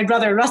to my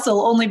brother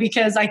Russell, only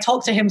because I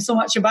talk to him so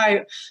much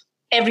about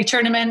every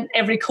tournament,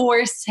 every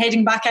course,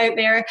 heading back out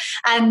there.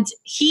 And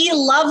he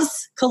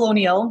loves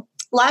Colonial.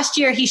 Last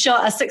year, he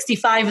shot a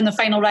 65 in the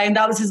final round.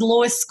 That was his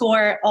lowest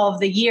score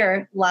of the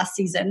year last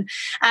season.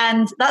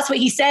 And that's what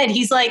he said.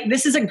 He's like,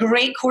 this is a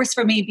great course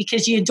for me,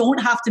 because you don't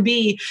have to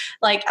be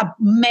like a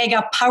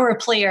mega power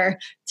player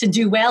to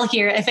do well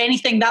here. If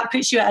anything, that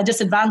puts you at a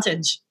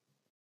disadvantage.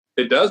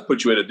 It does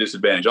put you at a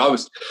disadvantage. I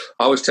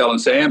was telling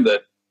Sam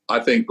that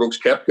I think Brooks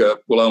Koepka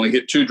will only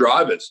hit 2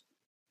 drivers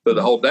for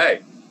the whole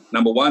day.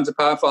 Number 1's a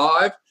par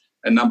 5,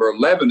 and number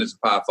 11 is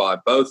a par 5.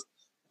 Both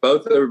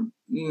are.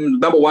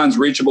 Number 1's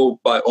reachable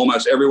by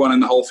almost everyone in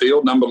the whole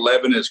field. Number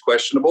 11 is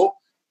questionable,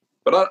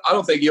 but I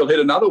don't think he'll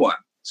hit another one.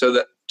 So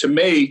that, to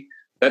me,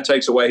 that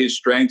takes away his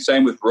strength.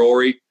 Same with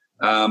Rory.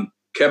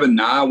 Kevin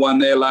Na won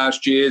there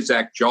last year.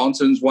 Zach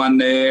Johnson's won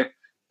there.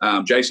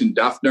 Jason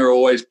Duffner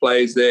always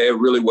plays there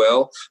really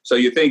well. So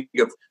you think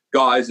of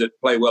guys that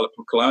play well at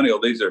Colonial.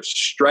 These are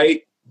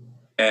straight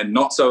and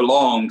not so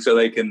long, so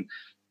they can.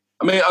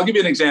 I mean, I'll give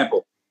you an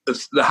example.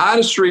 The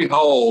hardest 3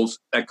 holes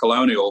at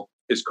Colonial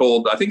is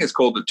called, I think it's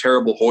called the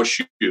Horrible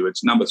Horseshoe.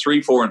 It's number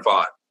 3, 4, and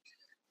 5.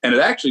 And it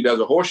actually does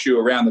a horseshoe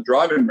around the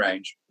driving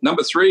range.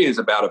 Number 3 is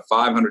about a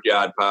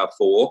 500-yard par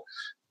 4.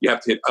 You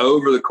have to hit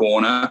over the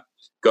corner,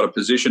 got to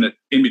position it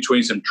in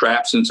between some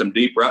traps and some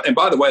deep rough. And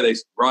by the way,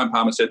 Ryan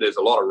Palmer said there's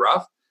a lot of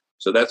rough,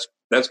 so that's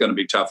going to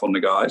be tough on the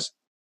guys.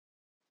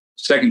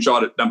 Second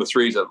shot at number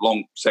 3 is a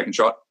long second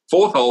shot.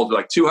 4th hole is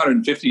like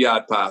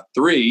 250-yard par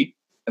 3,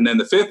 and then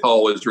the 5th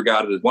hole is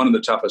regarded as one of the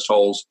toughest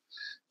holes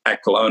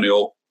at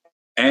Colonial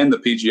and the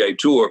PGA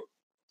Tour.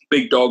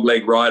 Big dog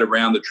leg ride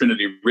around the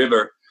Trinity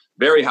River.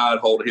 Very hard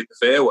hole to hit the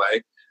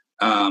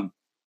fairway.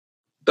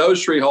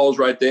 Those 3 holes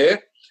right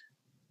there,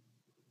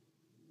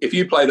 if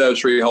you play those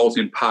 3 holes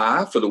in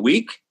par for the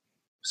week,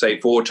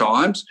 say 4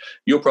 times,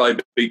 you'll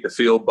probably beat the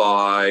field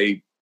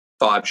by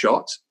 5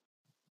 shots.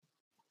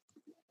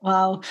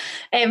 Wow.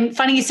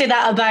 Funny you say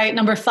that about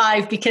number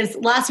 5, because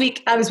last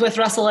week I was with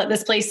Russell at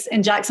this place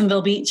in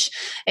Jacksonville Beach,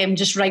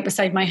 just right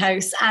beside my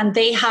house. And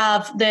they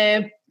have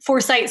the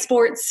Foresight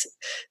Sports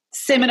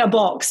sim in a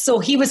box. So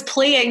he was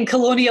playing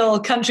Colonial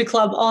Country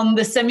Club on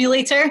the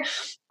simulator,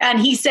 and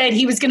he said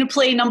he was going to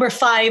play number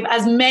 5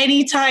 as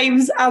many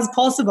times as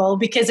possible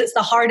because it's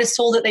the hardest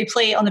hole that they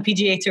play on the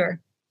PGA Tour.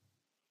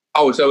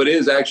 Oh, so it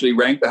is actually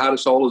ranked the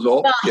hardest hole as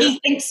well? Well, he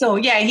thinks so.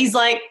 Yeah, he's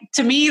like,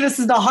 to me, this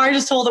is the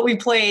hardest hole that we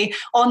play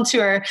on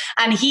tour.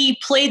 And he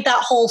played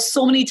that hole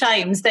so many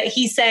times that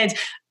he said,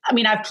 I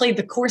mean, I've played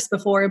the course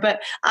before,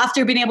 but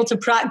after being able to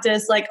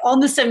practice like on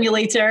the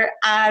simulator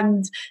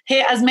and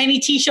hit as many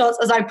tee shots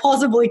as I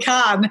possibly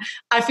can,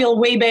 I feel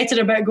way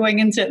better about going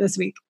into it this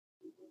week.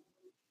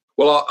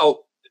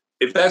 Well,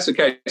 if that's the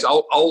case,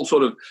 I'll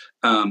sort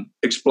of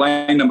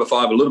explain number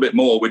 5 a little bit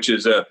more, which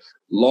is a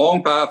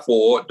long par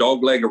 4,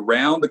 dogleg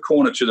around the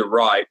corner to the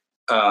right,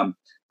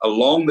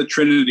 along the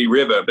Trinity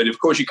River. But of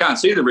course, you can't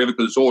see the river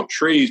because it's all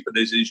trees, but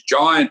there's these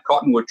giant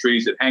cottonwood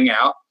trees that hang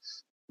out.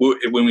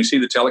 When we see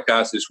the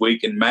telecast this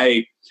week in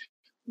May,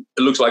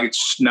 it looks like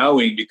it's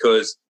snowing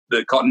because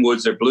the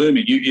cottonwoods are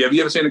blooming. Have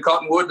you ever seen a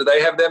cottonwood? Do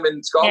they have them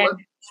in Scotland?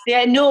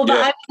 Yeah, no, but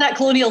I was at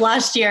Colonial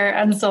last year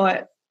and saw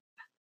it.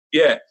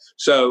 Yeah,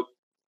 so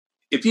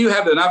if you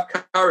have enough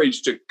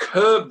courage to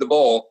curve the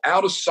ball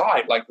out of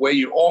sight, like where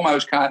you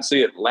almost can't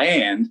see it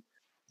land,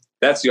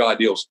 that's the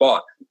ideal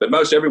spot. But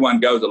most everyone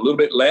goes a little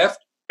bit left,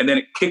 and then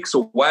it kicks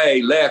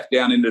away left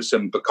down into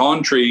some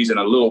pecan trees and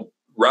a little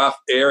rough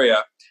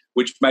area,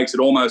 which makes it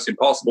almost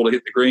impossible to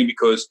hit the green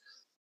because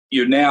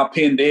you're now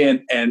pinned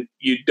in and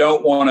you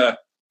don't want to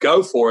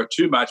go for it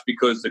too much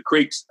because the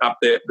creek's up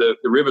there, the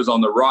river's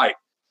on the right.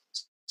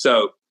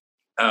 So,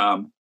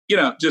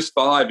 just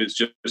 5 is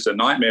just a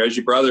nightmare, as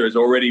your brother is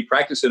already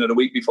practicing it a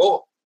week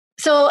before.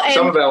 So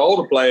some of our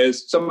older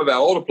players on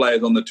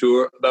the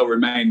tour, they'll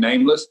remain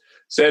nameless,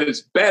 said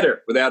it's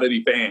better without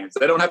any fans.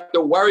 They don't have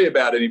to worry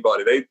about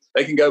anybody.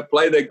 They can go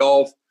play their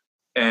golf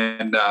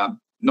and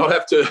not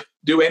have to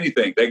do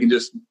anything. They can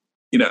just,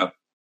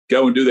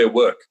 go and do their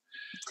work.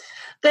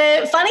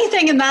 The funny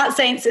thing in that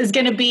sense is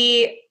going to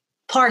be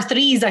par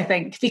 3s, I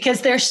think,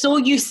 because they're so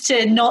used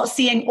to not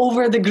seeing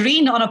over the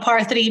green on a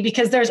par 3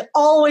 because there's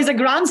always a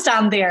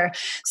grandstand there.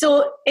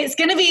 So it's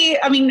going to be,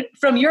 I mean,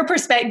 from your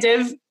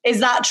perspective, is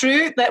that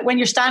true? That when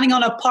you're standing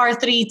on a par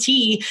 3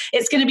 tee,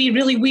 it's going to be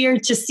really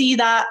weird to see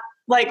that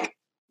like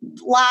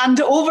land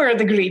over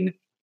the green?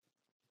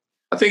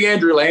 I think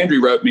Andrew Landry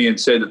wrote me and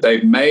said that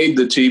they've made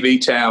the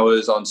TV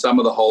towers on some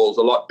of the holes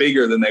a lot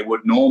bigger than they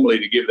would normally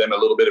to give them a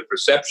little bit of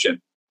perception.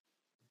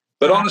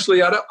 But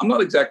honestly, I'm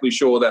not exactly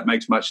sure that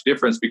makes much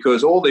difference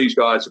because all these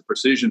guys are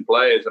precision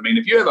players. I mean,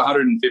 if you have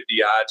 150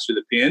 yards to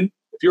the pin,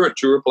 if you're a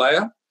tour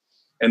player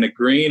and the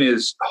green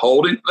is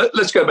holding,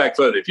 let's go back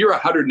further. If you're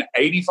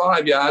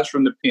 185 yards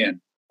from the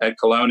pin at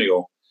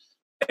Colonial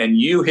and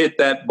you hit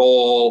that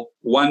ball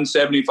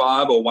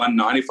 175 or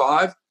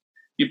 195,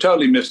 you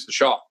totally missed the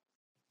shot.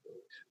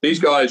 These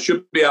guys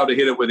should be able to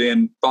hit it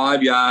within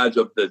 5 yards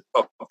of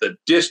the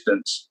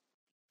distance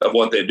of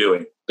what they're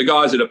doing, the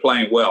guys that are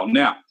playing well.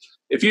 Now,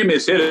 if you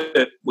miss hit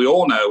it, we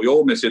all know we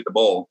all miss hit the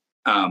ball.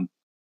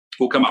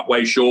 We'll come up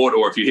way short,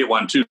 or if you hit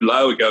one too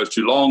low, it goes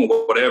too long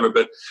or whatever.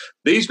 But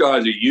these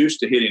guys are used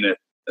to hitting it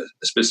a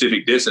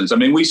specific distance. I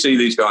mean, we see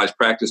these guys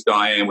practice,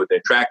 Diane, with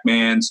their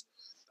TrackMans,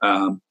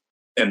 and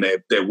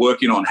they're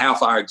working on how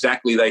far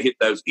exactly they hit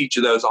each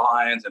of those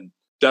irons. And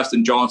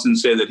Dustin Johnson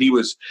said that he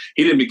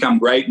didn't become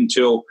great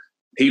until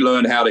he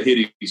learned how to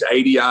hit his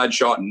 80-yard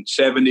shot and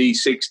 70,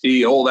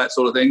 60, all that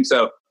sort of thing.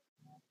 So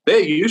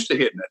they're used to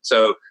hitting it.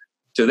 So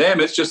to them,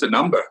 it's just a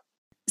number.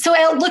 So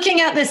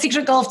looking at the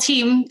Secret Golf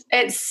team,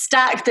 it's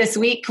stacked this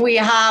week. We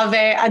have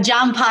a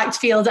jam-packed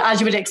field, as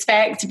you would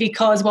expect,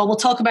 because, well, we'll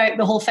talk about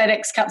the whole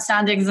FedEx Cup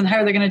standings and how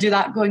they're going to do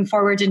that going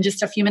forward in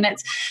just a few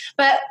minutes.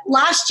 But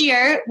last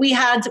year, we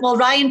had,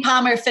 Ryan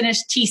Palmer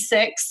finished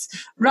T6,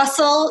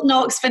 Russell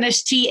Knox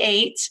finished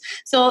T8.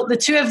 So the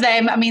two of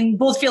them, I mean,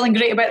 both feeling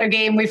great about their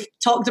game. We've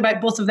talked about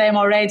both of them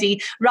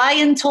already.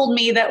 Ryan told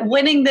me that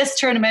winning this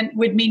tournament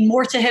would mean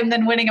more to him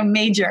than winning a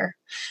major.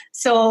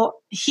 So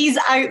he's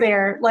out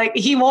there, like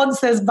he wants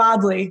this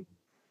badly.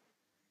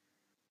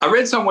 I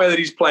read somewhere that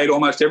he's played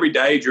almost every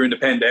day during the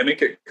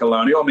pandemic at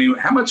Colonial. I mean,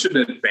 how much of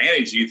an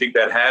advantage do you think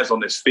that has on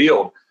this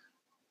field?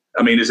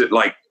 I mean, is it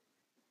like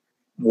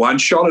 1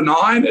 shot of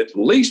 9? At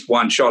least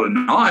 1 shot of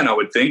 9, I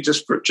would think,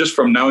 just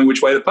from knowing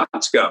which way the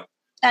putts go.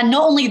 And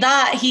not only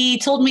that, he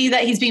told me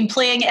that he's been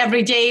playing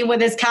every day with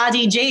his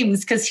caddy,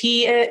 James, because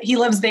he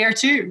lives there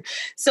too.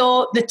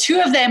 So the two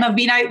of them have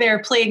been out there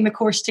playing the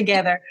course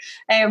together.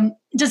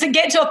 Does it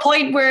get to a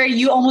point where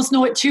you almost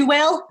know it too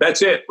well?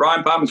 That's it.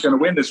 Ryan Palmer's going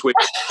to win this week.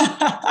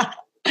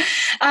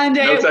 And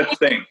no such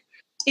thing.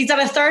 He's at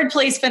a 3rd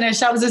place finish.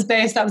 That was his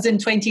best. That was in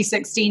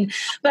 2016.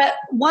 But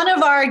one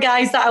of our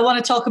guys that I want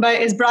to talk about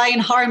is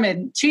Brian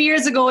Harman. 2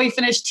 years ago, he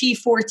finished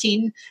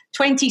T14,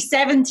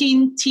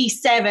 2017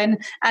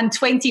 T7, and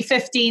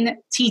 2015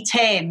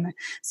 T10.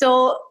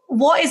 So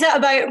what is it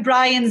about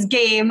Brian's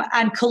game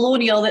and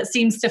Colonial that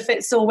seems to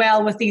fit so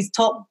well with these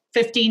top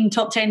 15,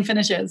 top 10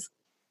 finishes?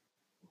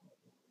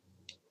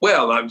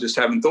 Well, I just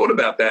haven't thought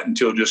about that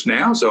until just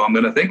now, so I'm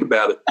going to think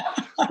about it.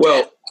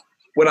 Well,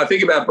 when I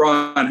think about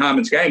Brian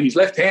Harman's game, he's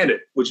left-handed,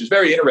 which is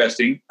very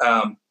interesting,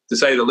 to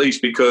say the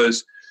least,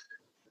 because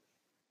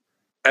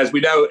as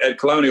we know at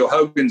Colonial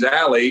Hogan's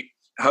Alley,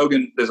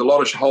 there's a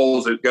lot of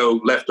holes that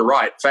go left to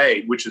right,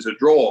 fade, which is a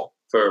draw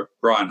for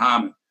Brian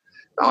Harman.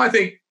 I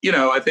think,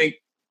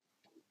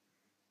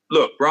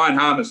 look, Brian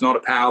Harman's not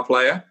a power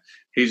player.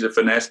 He's a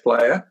finesse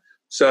player.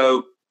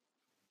 So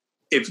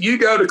if you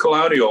go to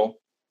Colonial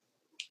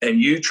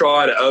and you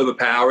try to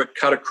overpower it,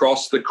 cut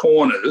across the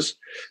corners,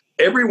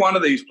 every one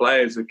of these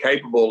players are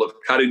capable of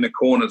cutting the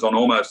corners on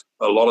almost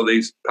a lot of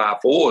these par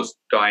fours,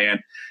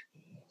 Diane.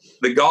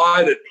 The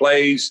guy that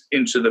plays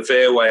into the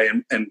fairway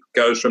and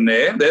goes from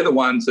there, they're the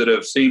ones that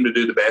have seemed to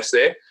do the best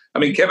there. I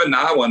mean, Kevin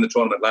Na won the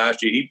tournament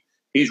last year.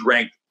 He's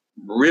ranked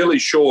really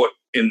short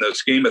in the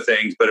scheme of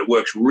things, but it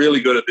works really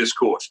good at this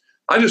course.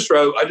 I just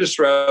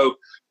throw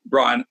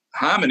Brian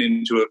Harman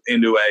into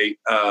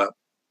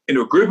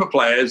a group of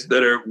players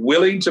that are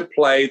willing to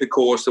play the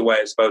course the way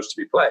it's supposed to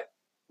be played.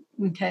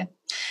 Okay.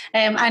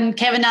 And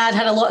Kevin Na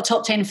had a lot of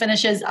top 10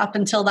 finishes up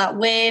until that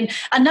win.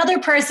 Another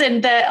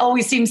person that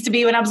always seems to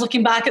be, when I was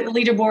looking back at the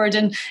leaderboard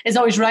and is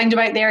always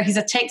roundabout there, he's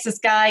a Texas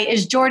guy,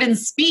 is Jordan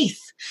Spieth.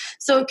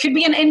 So it could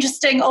be an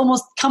interesting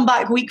almost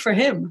comeback week for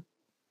him.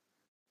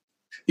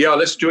 Yeah, I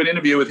listened to an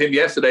interview with him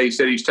yesterday. He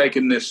said he's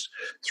taken this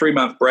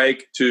 3-month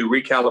break to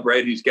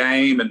recalibrate his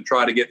game and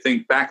try to get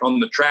things back on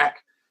the track,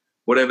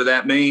 whatever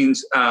that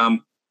means.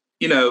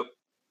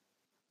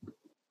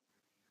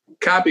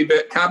 Can't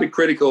be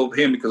critical of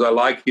him because I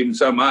like him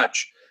so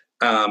much.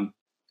 But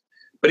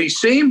he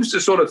seems to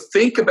sort of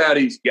think about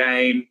his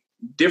game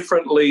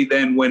differently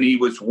than when he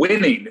was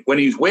winning. When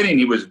he's winning,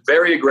 he was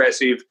very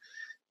aggressive,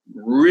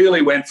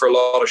 really went for a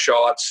lot of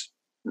shots,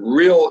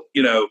 real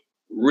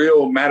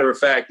matter of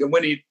fact. And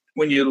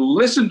when you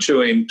listen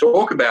to him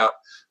talk about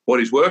what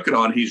he's working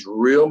on, he's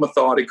real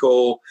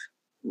methodical,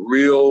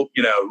 real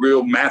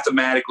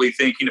mathematically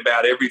thinking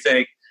about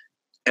everything.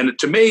 And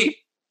to me,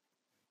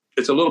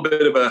 it's a little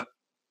bit of a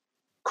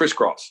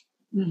crisscross.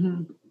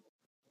 Mm-hmm.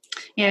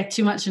 Yeah,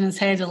 too much in his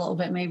head a little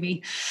bit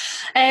maybe.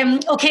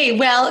 Okay,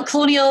 well,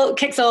 Colonial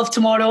kicks off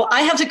tomorrow.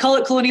 I have to call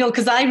it Colonial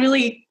because I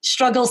really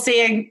struggle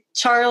saying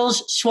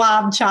Charles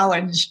Schwab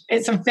Challenge.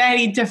 It's a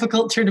very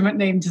difficult tournament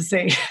name to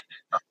say.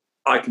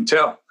 I can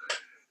tell.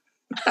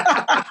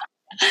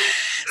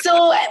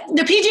 So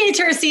the PGA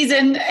Tour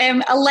season,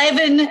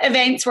 11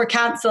 events were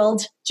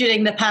cancelled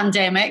during the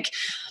pandemic.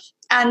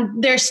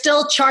 And they're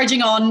still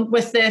charging on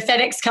with the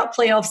FedEx Cup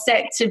playoff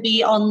set to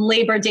be on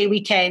Labor Day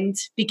weekend,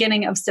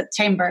 beginning of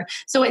September.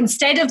 So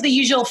instead of the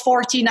usual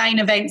 49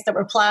 events that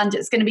were planned,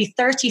 it's going to be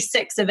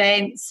 36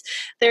 events.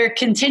 They're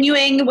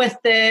continuing with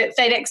the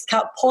FedEx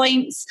Cup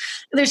points.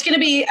 There's going to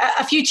be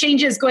a few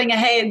changes going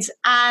ahead.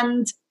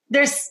 And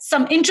there's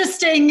some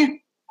interesting,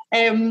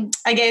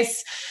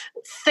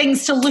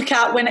 things to look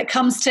at when it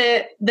comes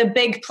to the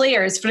big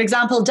players. For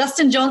example,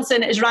 Dustin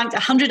Johnson is ranked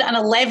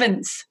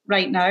 111th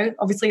right now.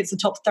 Obviously, it's the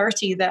top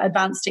 30 that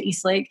advanced to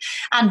Eastlake.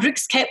 And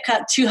Brooks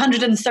Koepka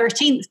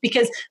 213th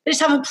because they just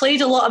haven't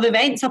played a lot of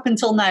events up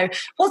until now.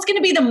 What's going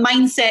to be the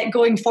mindset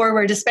going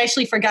forward,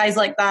 especially for guys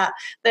like that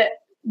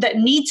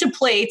need to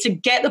play to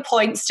get the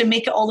points to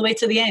make it all the way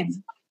to the end?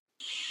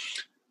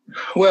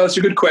 Well, it's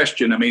a good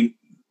question. I mean,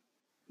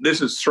 this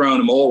has thrown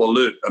them all a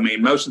loop. I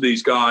mean, most of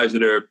these guys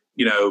that are,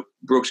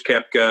 Brooks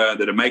Koepka,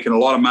 that are making a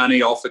lot of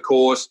money off the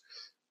course,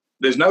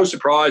 there's no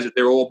surprise that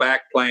they're all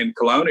back playing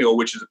Colonial,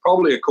 which is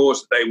probably a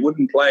course that they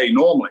wouldn't play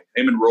normally.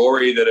 Him and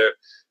Rory that are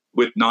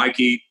with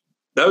Nike,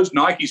 those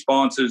Nike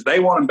sponsors, they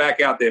want them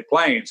back out there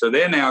playing. So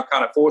they're now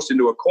kind of forced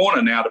into a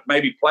corner now to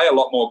maybe play a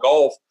lot more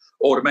golf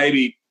or to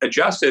maybe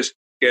adjust their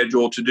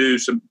schedule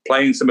to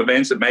playing some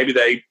events that maybe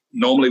they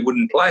normally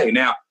wouldn't play.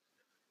 Now,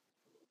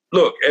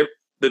 look,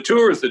 the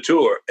tour is the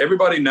tour.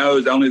 Everybody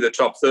knows only the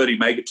top 30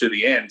 make it to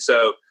the end.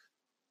 So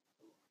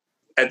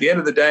at the end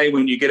of the day,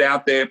 when you get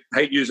out there,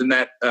 I hate using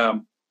that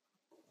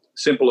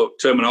simple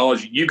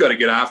terminology, you got to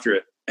get after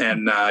it.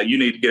 And you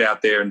need to get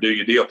out there and do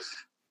your deal.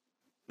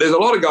 There's a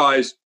lot of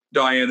guys,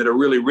 Diane, that are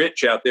really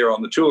rich out there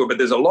on the tour, but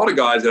there's a lot of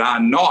guys that are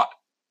not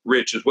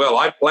rich as well.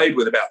 I've played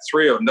with about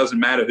 3 of them. Doesn't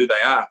matter who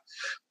they are.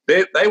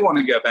 They want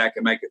to go back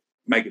and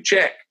make a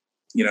check.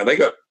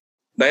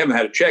 They haven't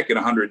had a check in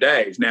 100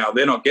 days. Now,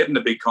 they're not getting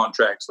the big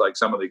contracts like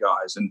some of the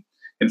guys. And,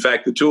 in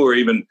fact, the tour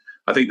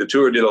I think the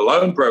tour did a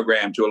loan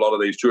program to a lot of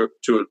the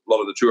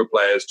tour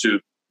players to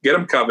get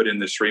them covered in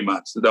this 3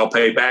 months that they'll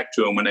pay back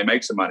to them when they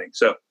make some money.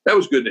 So that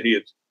was good to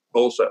hear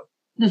also.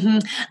 Mm-hmm.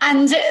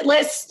 And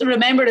let's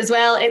remember as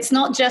well, it's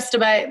not just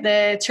about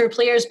the tour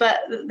players, but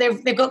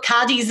they've got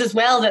caddies as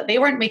well that they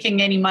weren't making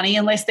any money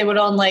unless they were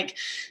on like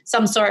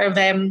some sort of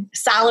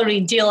salary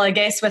deal, I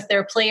guess, with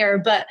their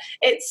player. But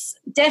it's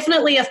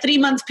definitely a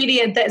 3-month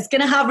period that is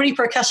going to have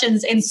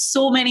repercussions in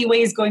so many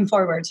ways going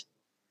forward.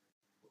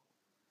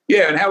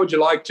 Yeah, and how would you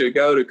like to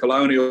go to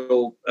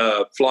Colonial,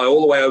 fly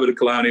all the way over to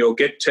Colonial,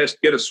 get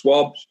a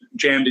swab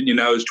jammed in your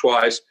nose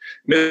twice,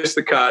 miss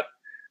the cut,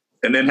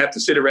 and then have to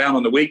sit around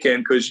on the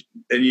weekend because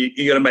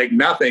you're going to make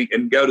nothing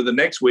and go to the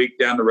next week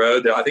down the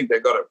road? I think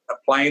they've got a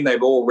plane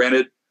they've all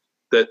rented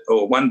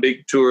or one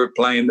big tour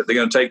plane that they're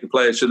going to take the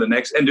players to the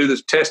next and do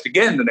this test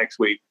again the next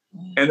week.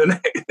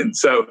 And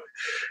so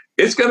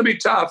it's going to be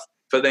tough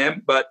for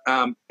them. But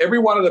every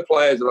one of the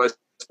players that I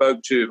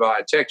spoke to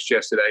via text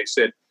yesterday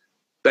said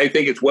they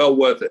think it's well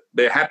worth it.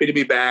 They're happy to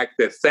be back.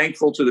 They're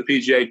thankful to the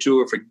PGA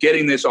Tour for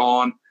getting this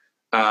on.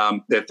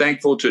 They're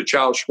thankful to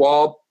Charles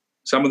Schwab.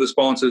 Some of the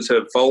sponsors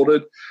have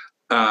folded,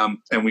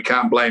 and we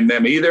can't blame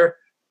them either.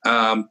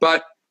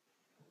 But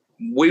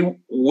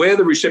we're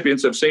the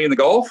recipients of seeing the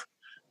golf,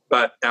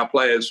 but our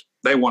players,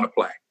 they want to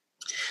play.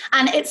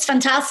 And it's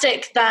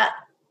fantastic that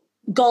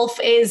golf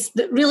is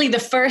really the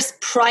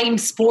first prime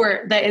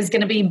sport that is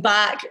going to be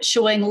back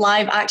showing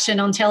live action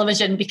on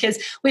television,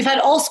 because we've had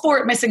all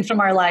sport missing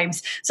from our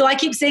lives. So I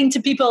keep saying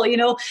to people,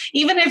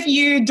 even if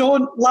you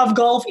don't love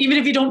golf, even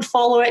if you don't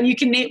follow it, and you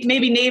can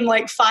maybe name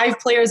like 5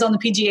 players on the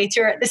PGA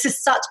Tour, this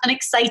is such an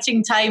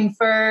exciting time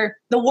for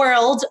the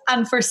world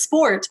and for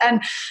sport.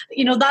 And,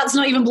 that's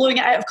not even blowing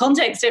it out of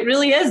context. It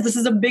really is. This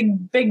is a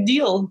big, big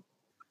deal.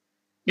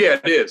 Yeah,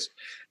 it is.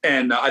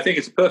 And I think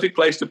it's a perfect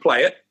place to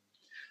play it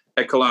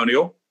at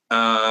Colonial.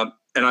 And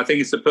I think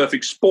it's the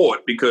perfect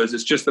sport because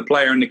it's just the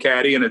player and the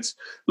caddy. And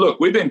look,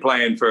 we've been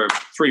playing for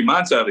 3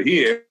 months over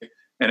here,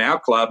 and our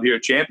club here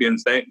at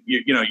Champions,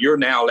 you're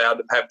now allowed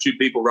to have 2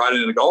 people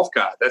riding in a golf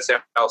cart. That's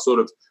how sort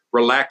of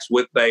relaxed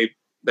with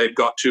they've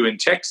got to in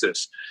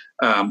Texas.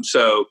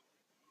 So,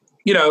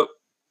 we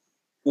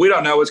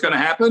don't know what's going to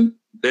happen.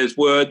 There's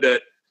word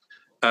that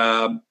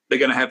they're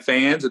going to have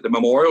fans at the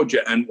Memorial,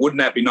 and wouldn't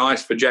that be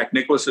nice for Jack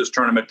Nicklaus's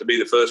tournament to be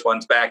the first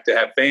ones back to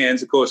have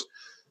fans? Of course,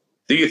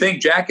 do you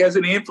think Jack has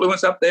any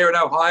influence up there in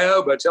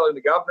Ohio by telling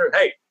the governor,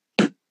 hey,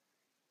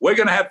 we're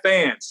going to have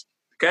fans,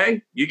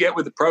 okay? You get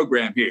with the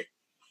program here.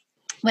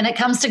 When it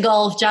comes to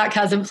golf, Jack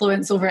has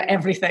influence over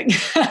everything.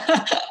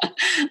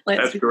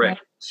 That's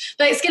correct.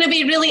 But it's going to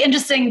be really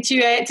interesting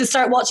to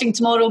start watching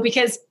tomorrow,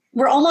 because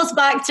we're almost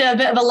back to a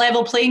bit of a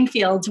level playing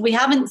field. We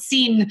haven't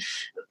seen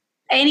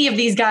any of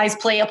these guys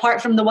play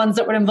apart from the ones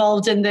that were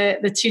involved in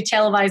the 2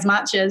 televised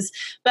matches.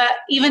 But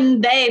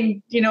even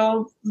then,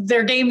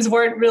 their games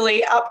weren't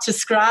really up to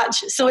scratch.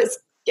 So it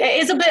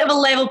is a bit of a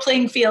level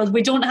playing field.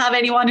 We don't have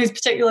anyone who's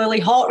particularly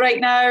hot right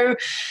now.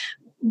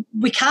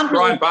 We can't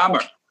really... Ryan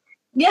Palmer.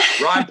 Yeah.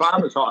 Ryan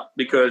Palmer's hot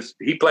because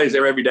he plays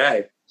there every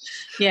day.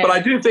 Yeah. But I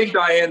do think,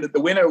 Diane, that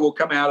the winner will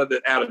come out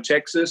of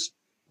Texas,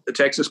 a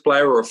Texas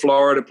player or a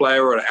Florida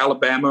player or an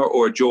Alabama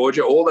or a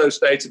Georgia. All those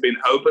states have been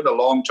open a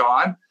long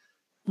time.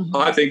 Mm-hmm.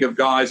 I think of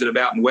guys that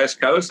are out in West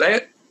Coast.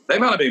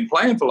 They've only been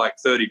playing for like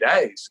 30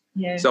 days.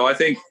 Yeah. So I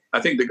think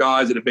the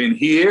guys that have been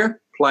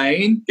here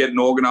playing, getting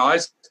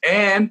organized,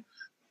 and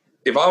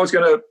if I was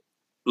going to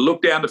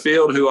look down the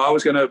field who I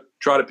was going to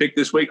try to pick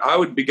this week, I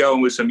would be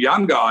going with some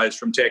young guys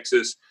from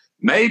Texas,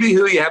 maybe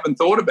who you haven't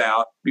thought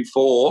about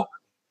before,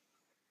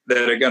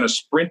 that are going to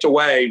sprint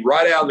away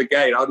right out of the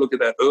gate. I'd look at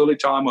that early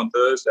time on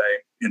Thursday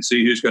and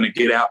see who's going to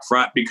get out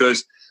front,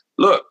 because,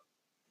 look,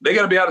 they're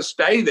going to be able to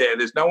stay there.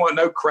 There's no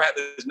crap.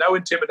 There's no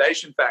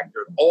intimidation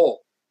factor at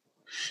all.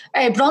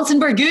 Bronson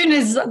Burgoon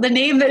is the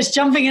name that's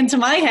jumping into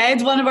my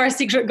head. One of our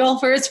secret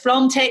golfers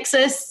from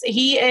Texas.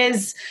 He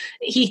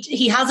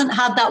hasn't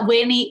had that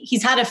win.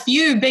 He's had a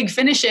few big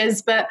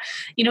finishes, but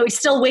he's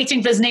still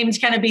waiting for his name to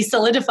kind of be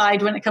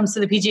solidified when it comes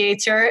to the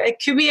PGA Tour.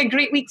 It could be a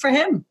great week for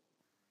him.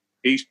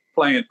 He's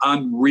playing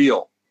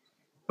unreal.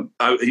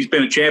 He's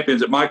been a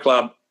Champions at my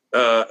club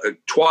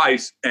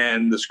twice,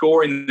 and the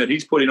scoring that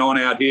he's putting on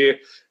out here,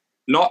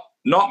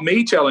 not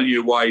me telling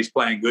you why he's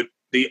playing good.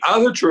 The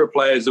other tour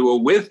players that were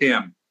with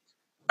him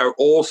are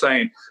all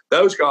saying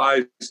those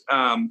guys,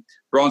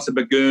 Bronson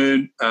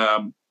Burgoon,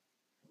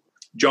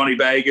 Johnny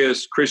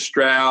Vegas, Chris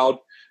Stroud,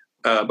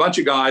 a bunch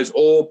of guys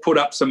all put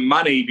up some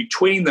money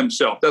between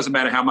themselves. Doesn't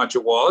matter how much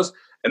it was.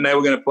 And they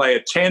were going to play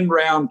a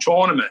 10-round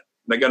tournament.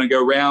 They're going to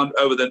go round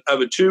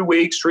over 2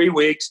 weeks, 3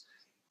 weeks,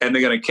 and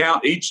they're going to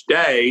count each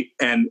day.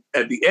 And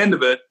at the end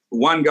of it,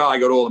 one guy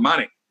got all the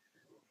money.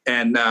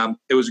 And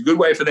it was a good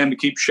way for them to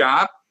keep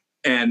sharp.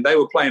 And they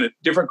were playing at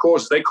different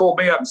courses. They called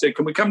me up and said,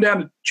 can we come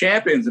down to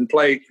Champions and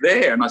play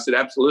there? And I said,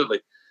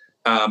 absolutely.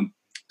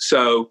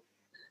 So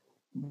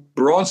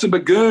Bronson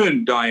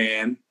Burgoon,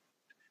 Diane,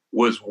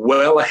 was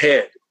well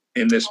ahead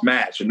in this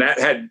match. And that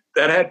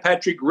had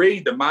Patrick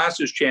Reed, the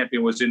Masters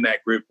champion, was in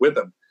that group with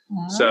him.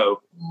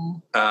 So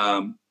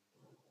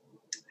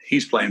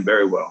he's playing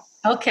very well.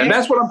 Okay. And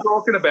that's what I'm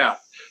talking about.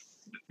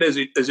 There's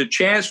a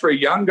chance for a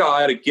young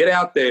guy to get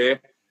out there,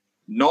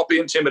 not be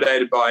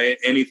intimidated by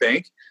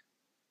anything,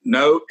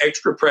 no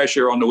extra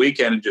pressure on the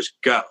weekend, and just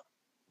go.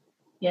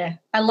 Yeah,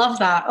 I love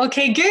that.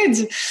 Okay,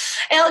 good.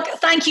 Elk,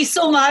 thank you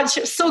so much.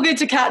 So good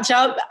to catch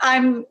up.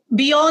 I'm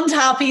beyond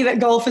happy that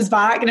golf is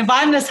back. And if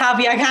I'm this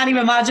happy, I can't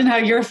even imagine how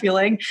you're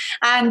feeling.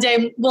 And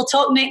we'll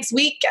talk next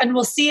week, and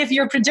we'll see if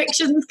your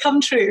predictions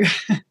come true.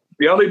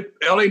 The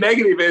only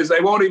negative is they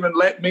won't even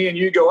let me and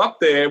you go up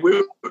there.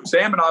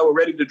 Sam and I were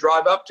ready to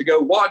drive up to go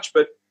watch,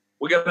 but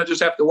we're going to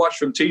just have to watch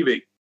from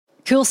TV.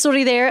 Cool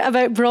story there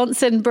about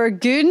Bronson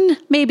Burgoon,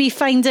 maybe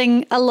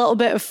finding a little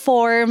bit of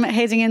form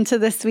heading into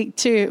this week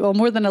too. Well,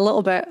 more than a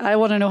little bit. I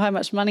want to know how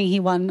much money he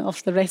won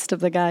off the rest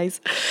of the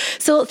guys.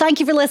 So thank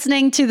you for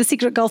listening to the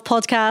Secret Golf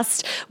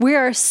Podcast. We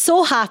are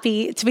so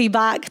happy to be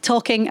back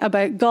talking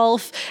about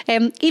golf.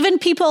 Even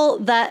people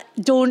that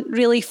don't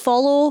really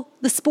follow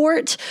the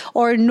sport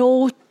or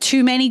know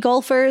too many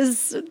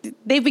golfers,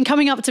 they've been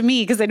coming up to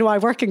me because they know I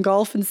work in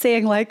golf and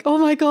saying like, oh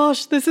my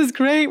gosh, this is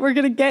great. We're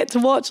going to get to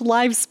watch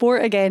live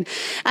sport again.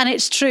 And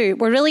it's true.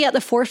 We're really at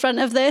the forefront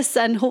of this,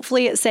 and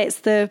hopefully it sets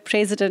the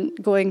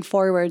precedent going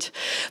forward.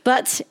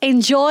 But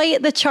enjoy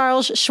the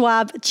Charles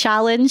Schwab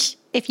Challenge.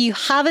 If you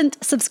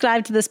haven't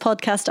subscribed to this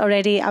podcast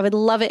already, I would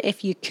love it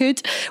if you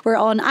could. We're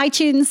on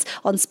iTunes,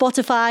 on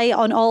Spotify,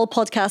 on all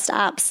podcast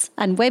apps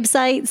and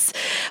websites.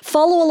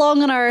 Follow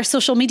along on our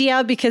social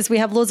media because we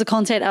have loads of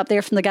content up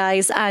there from the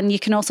guys. And you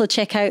can also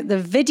check out the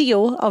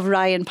video of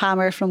Ryan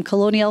Palmer from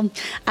Colonial.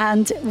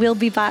 And we'll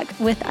be back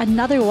with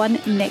another one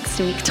next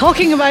week,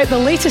 talking about the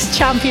latest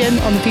champion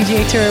on the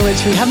PGA Tour,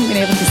 which we haven't been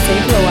able to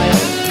say for a while.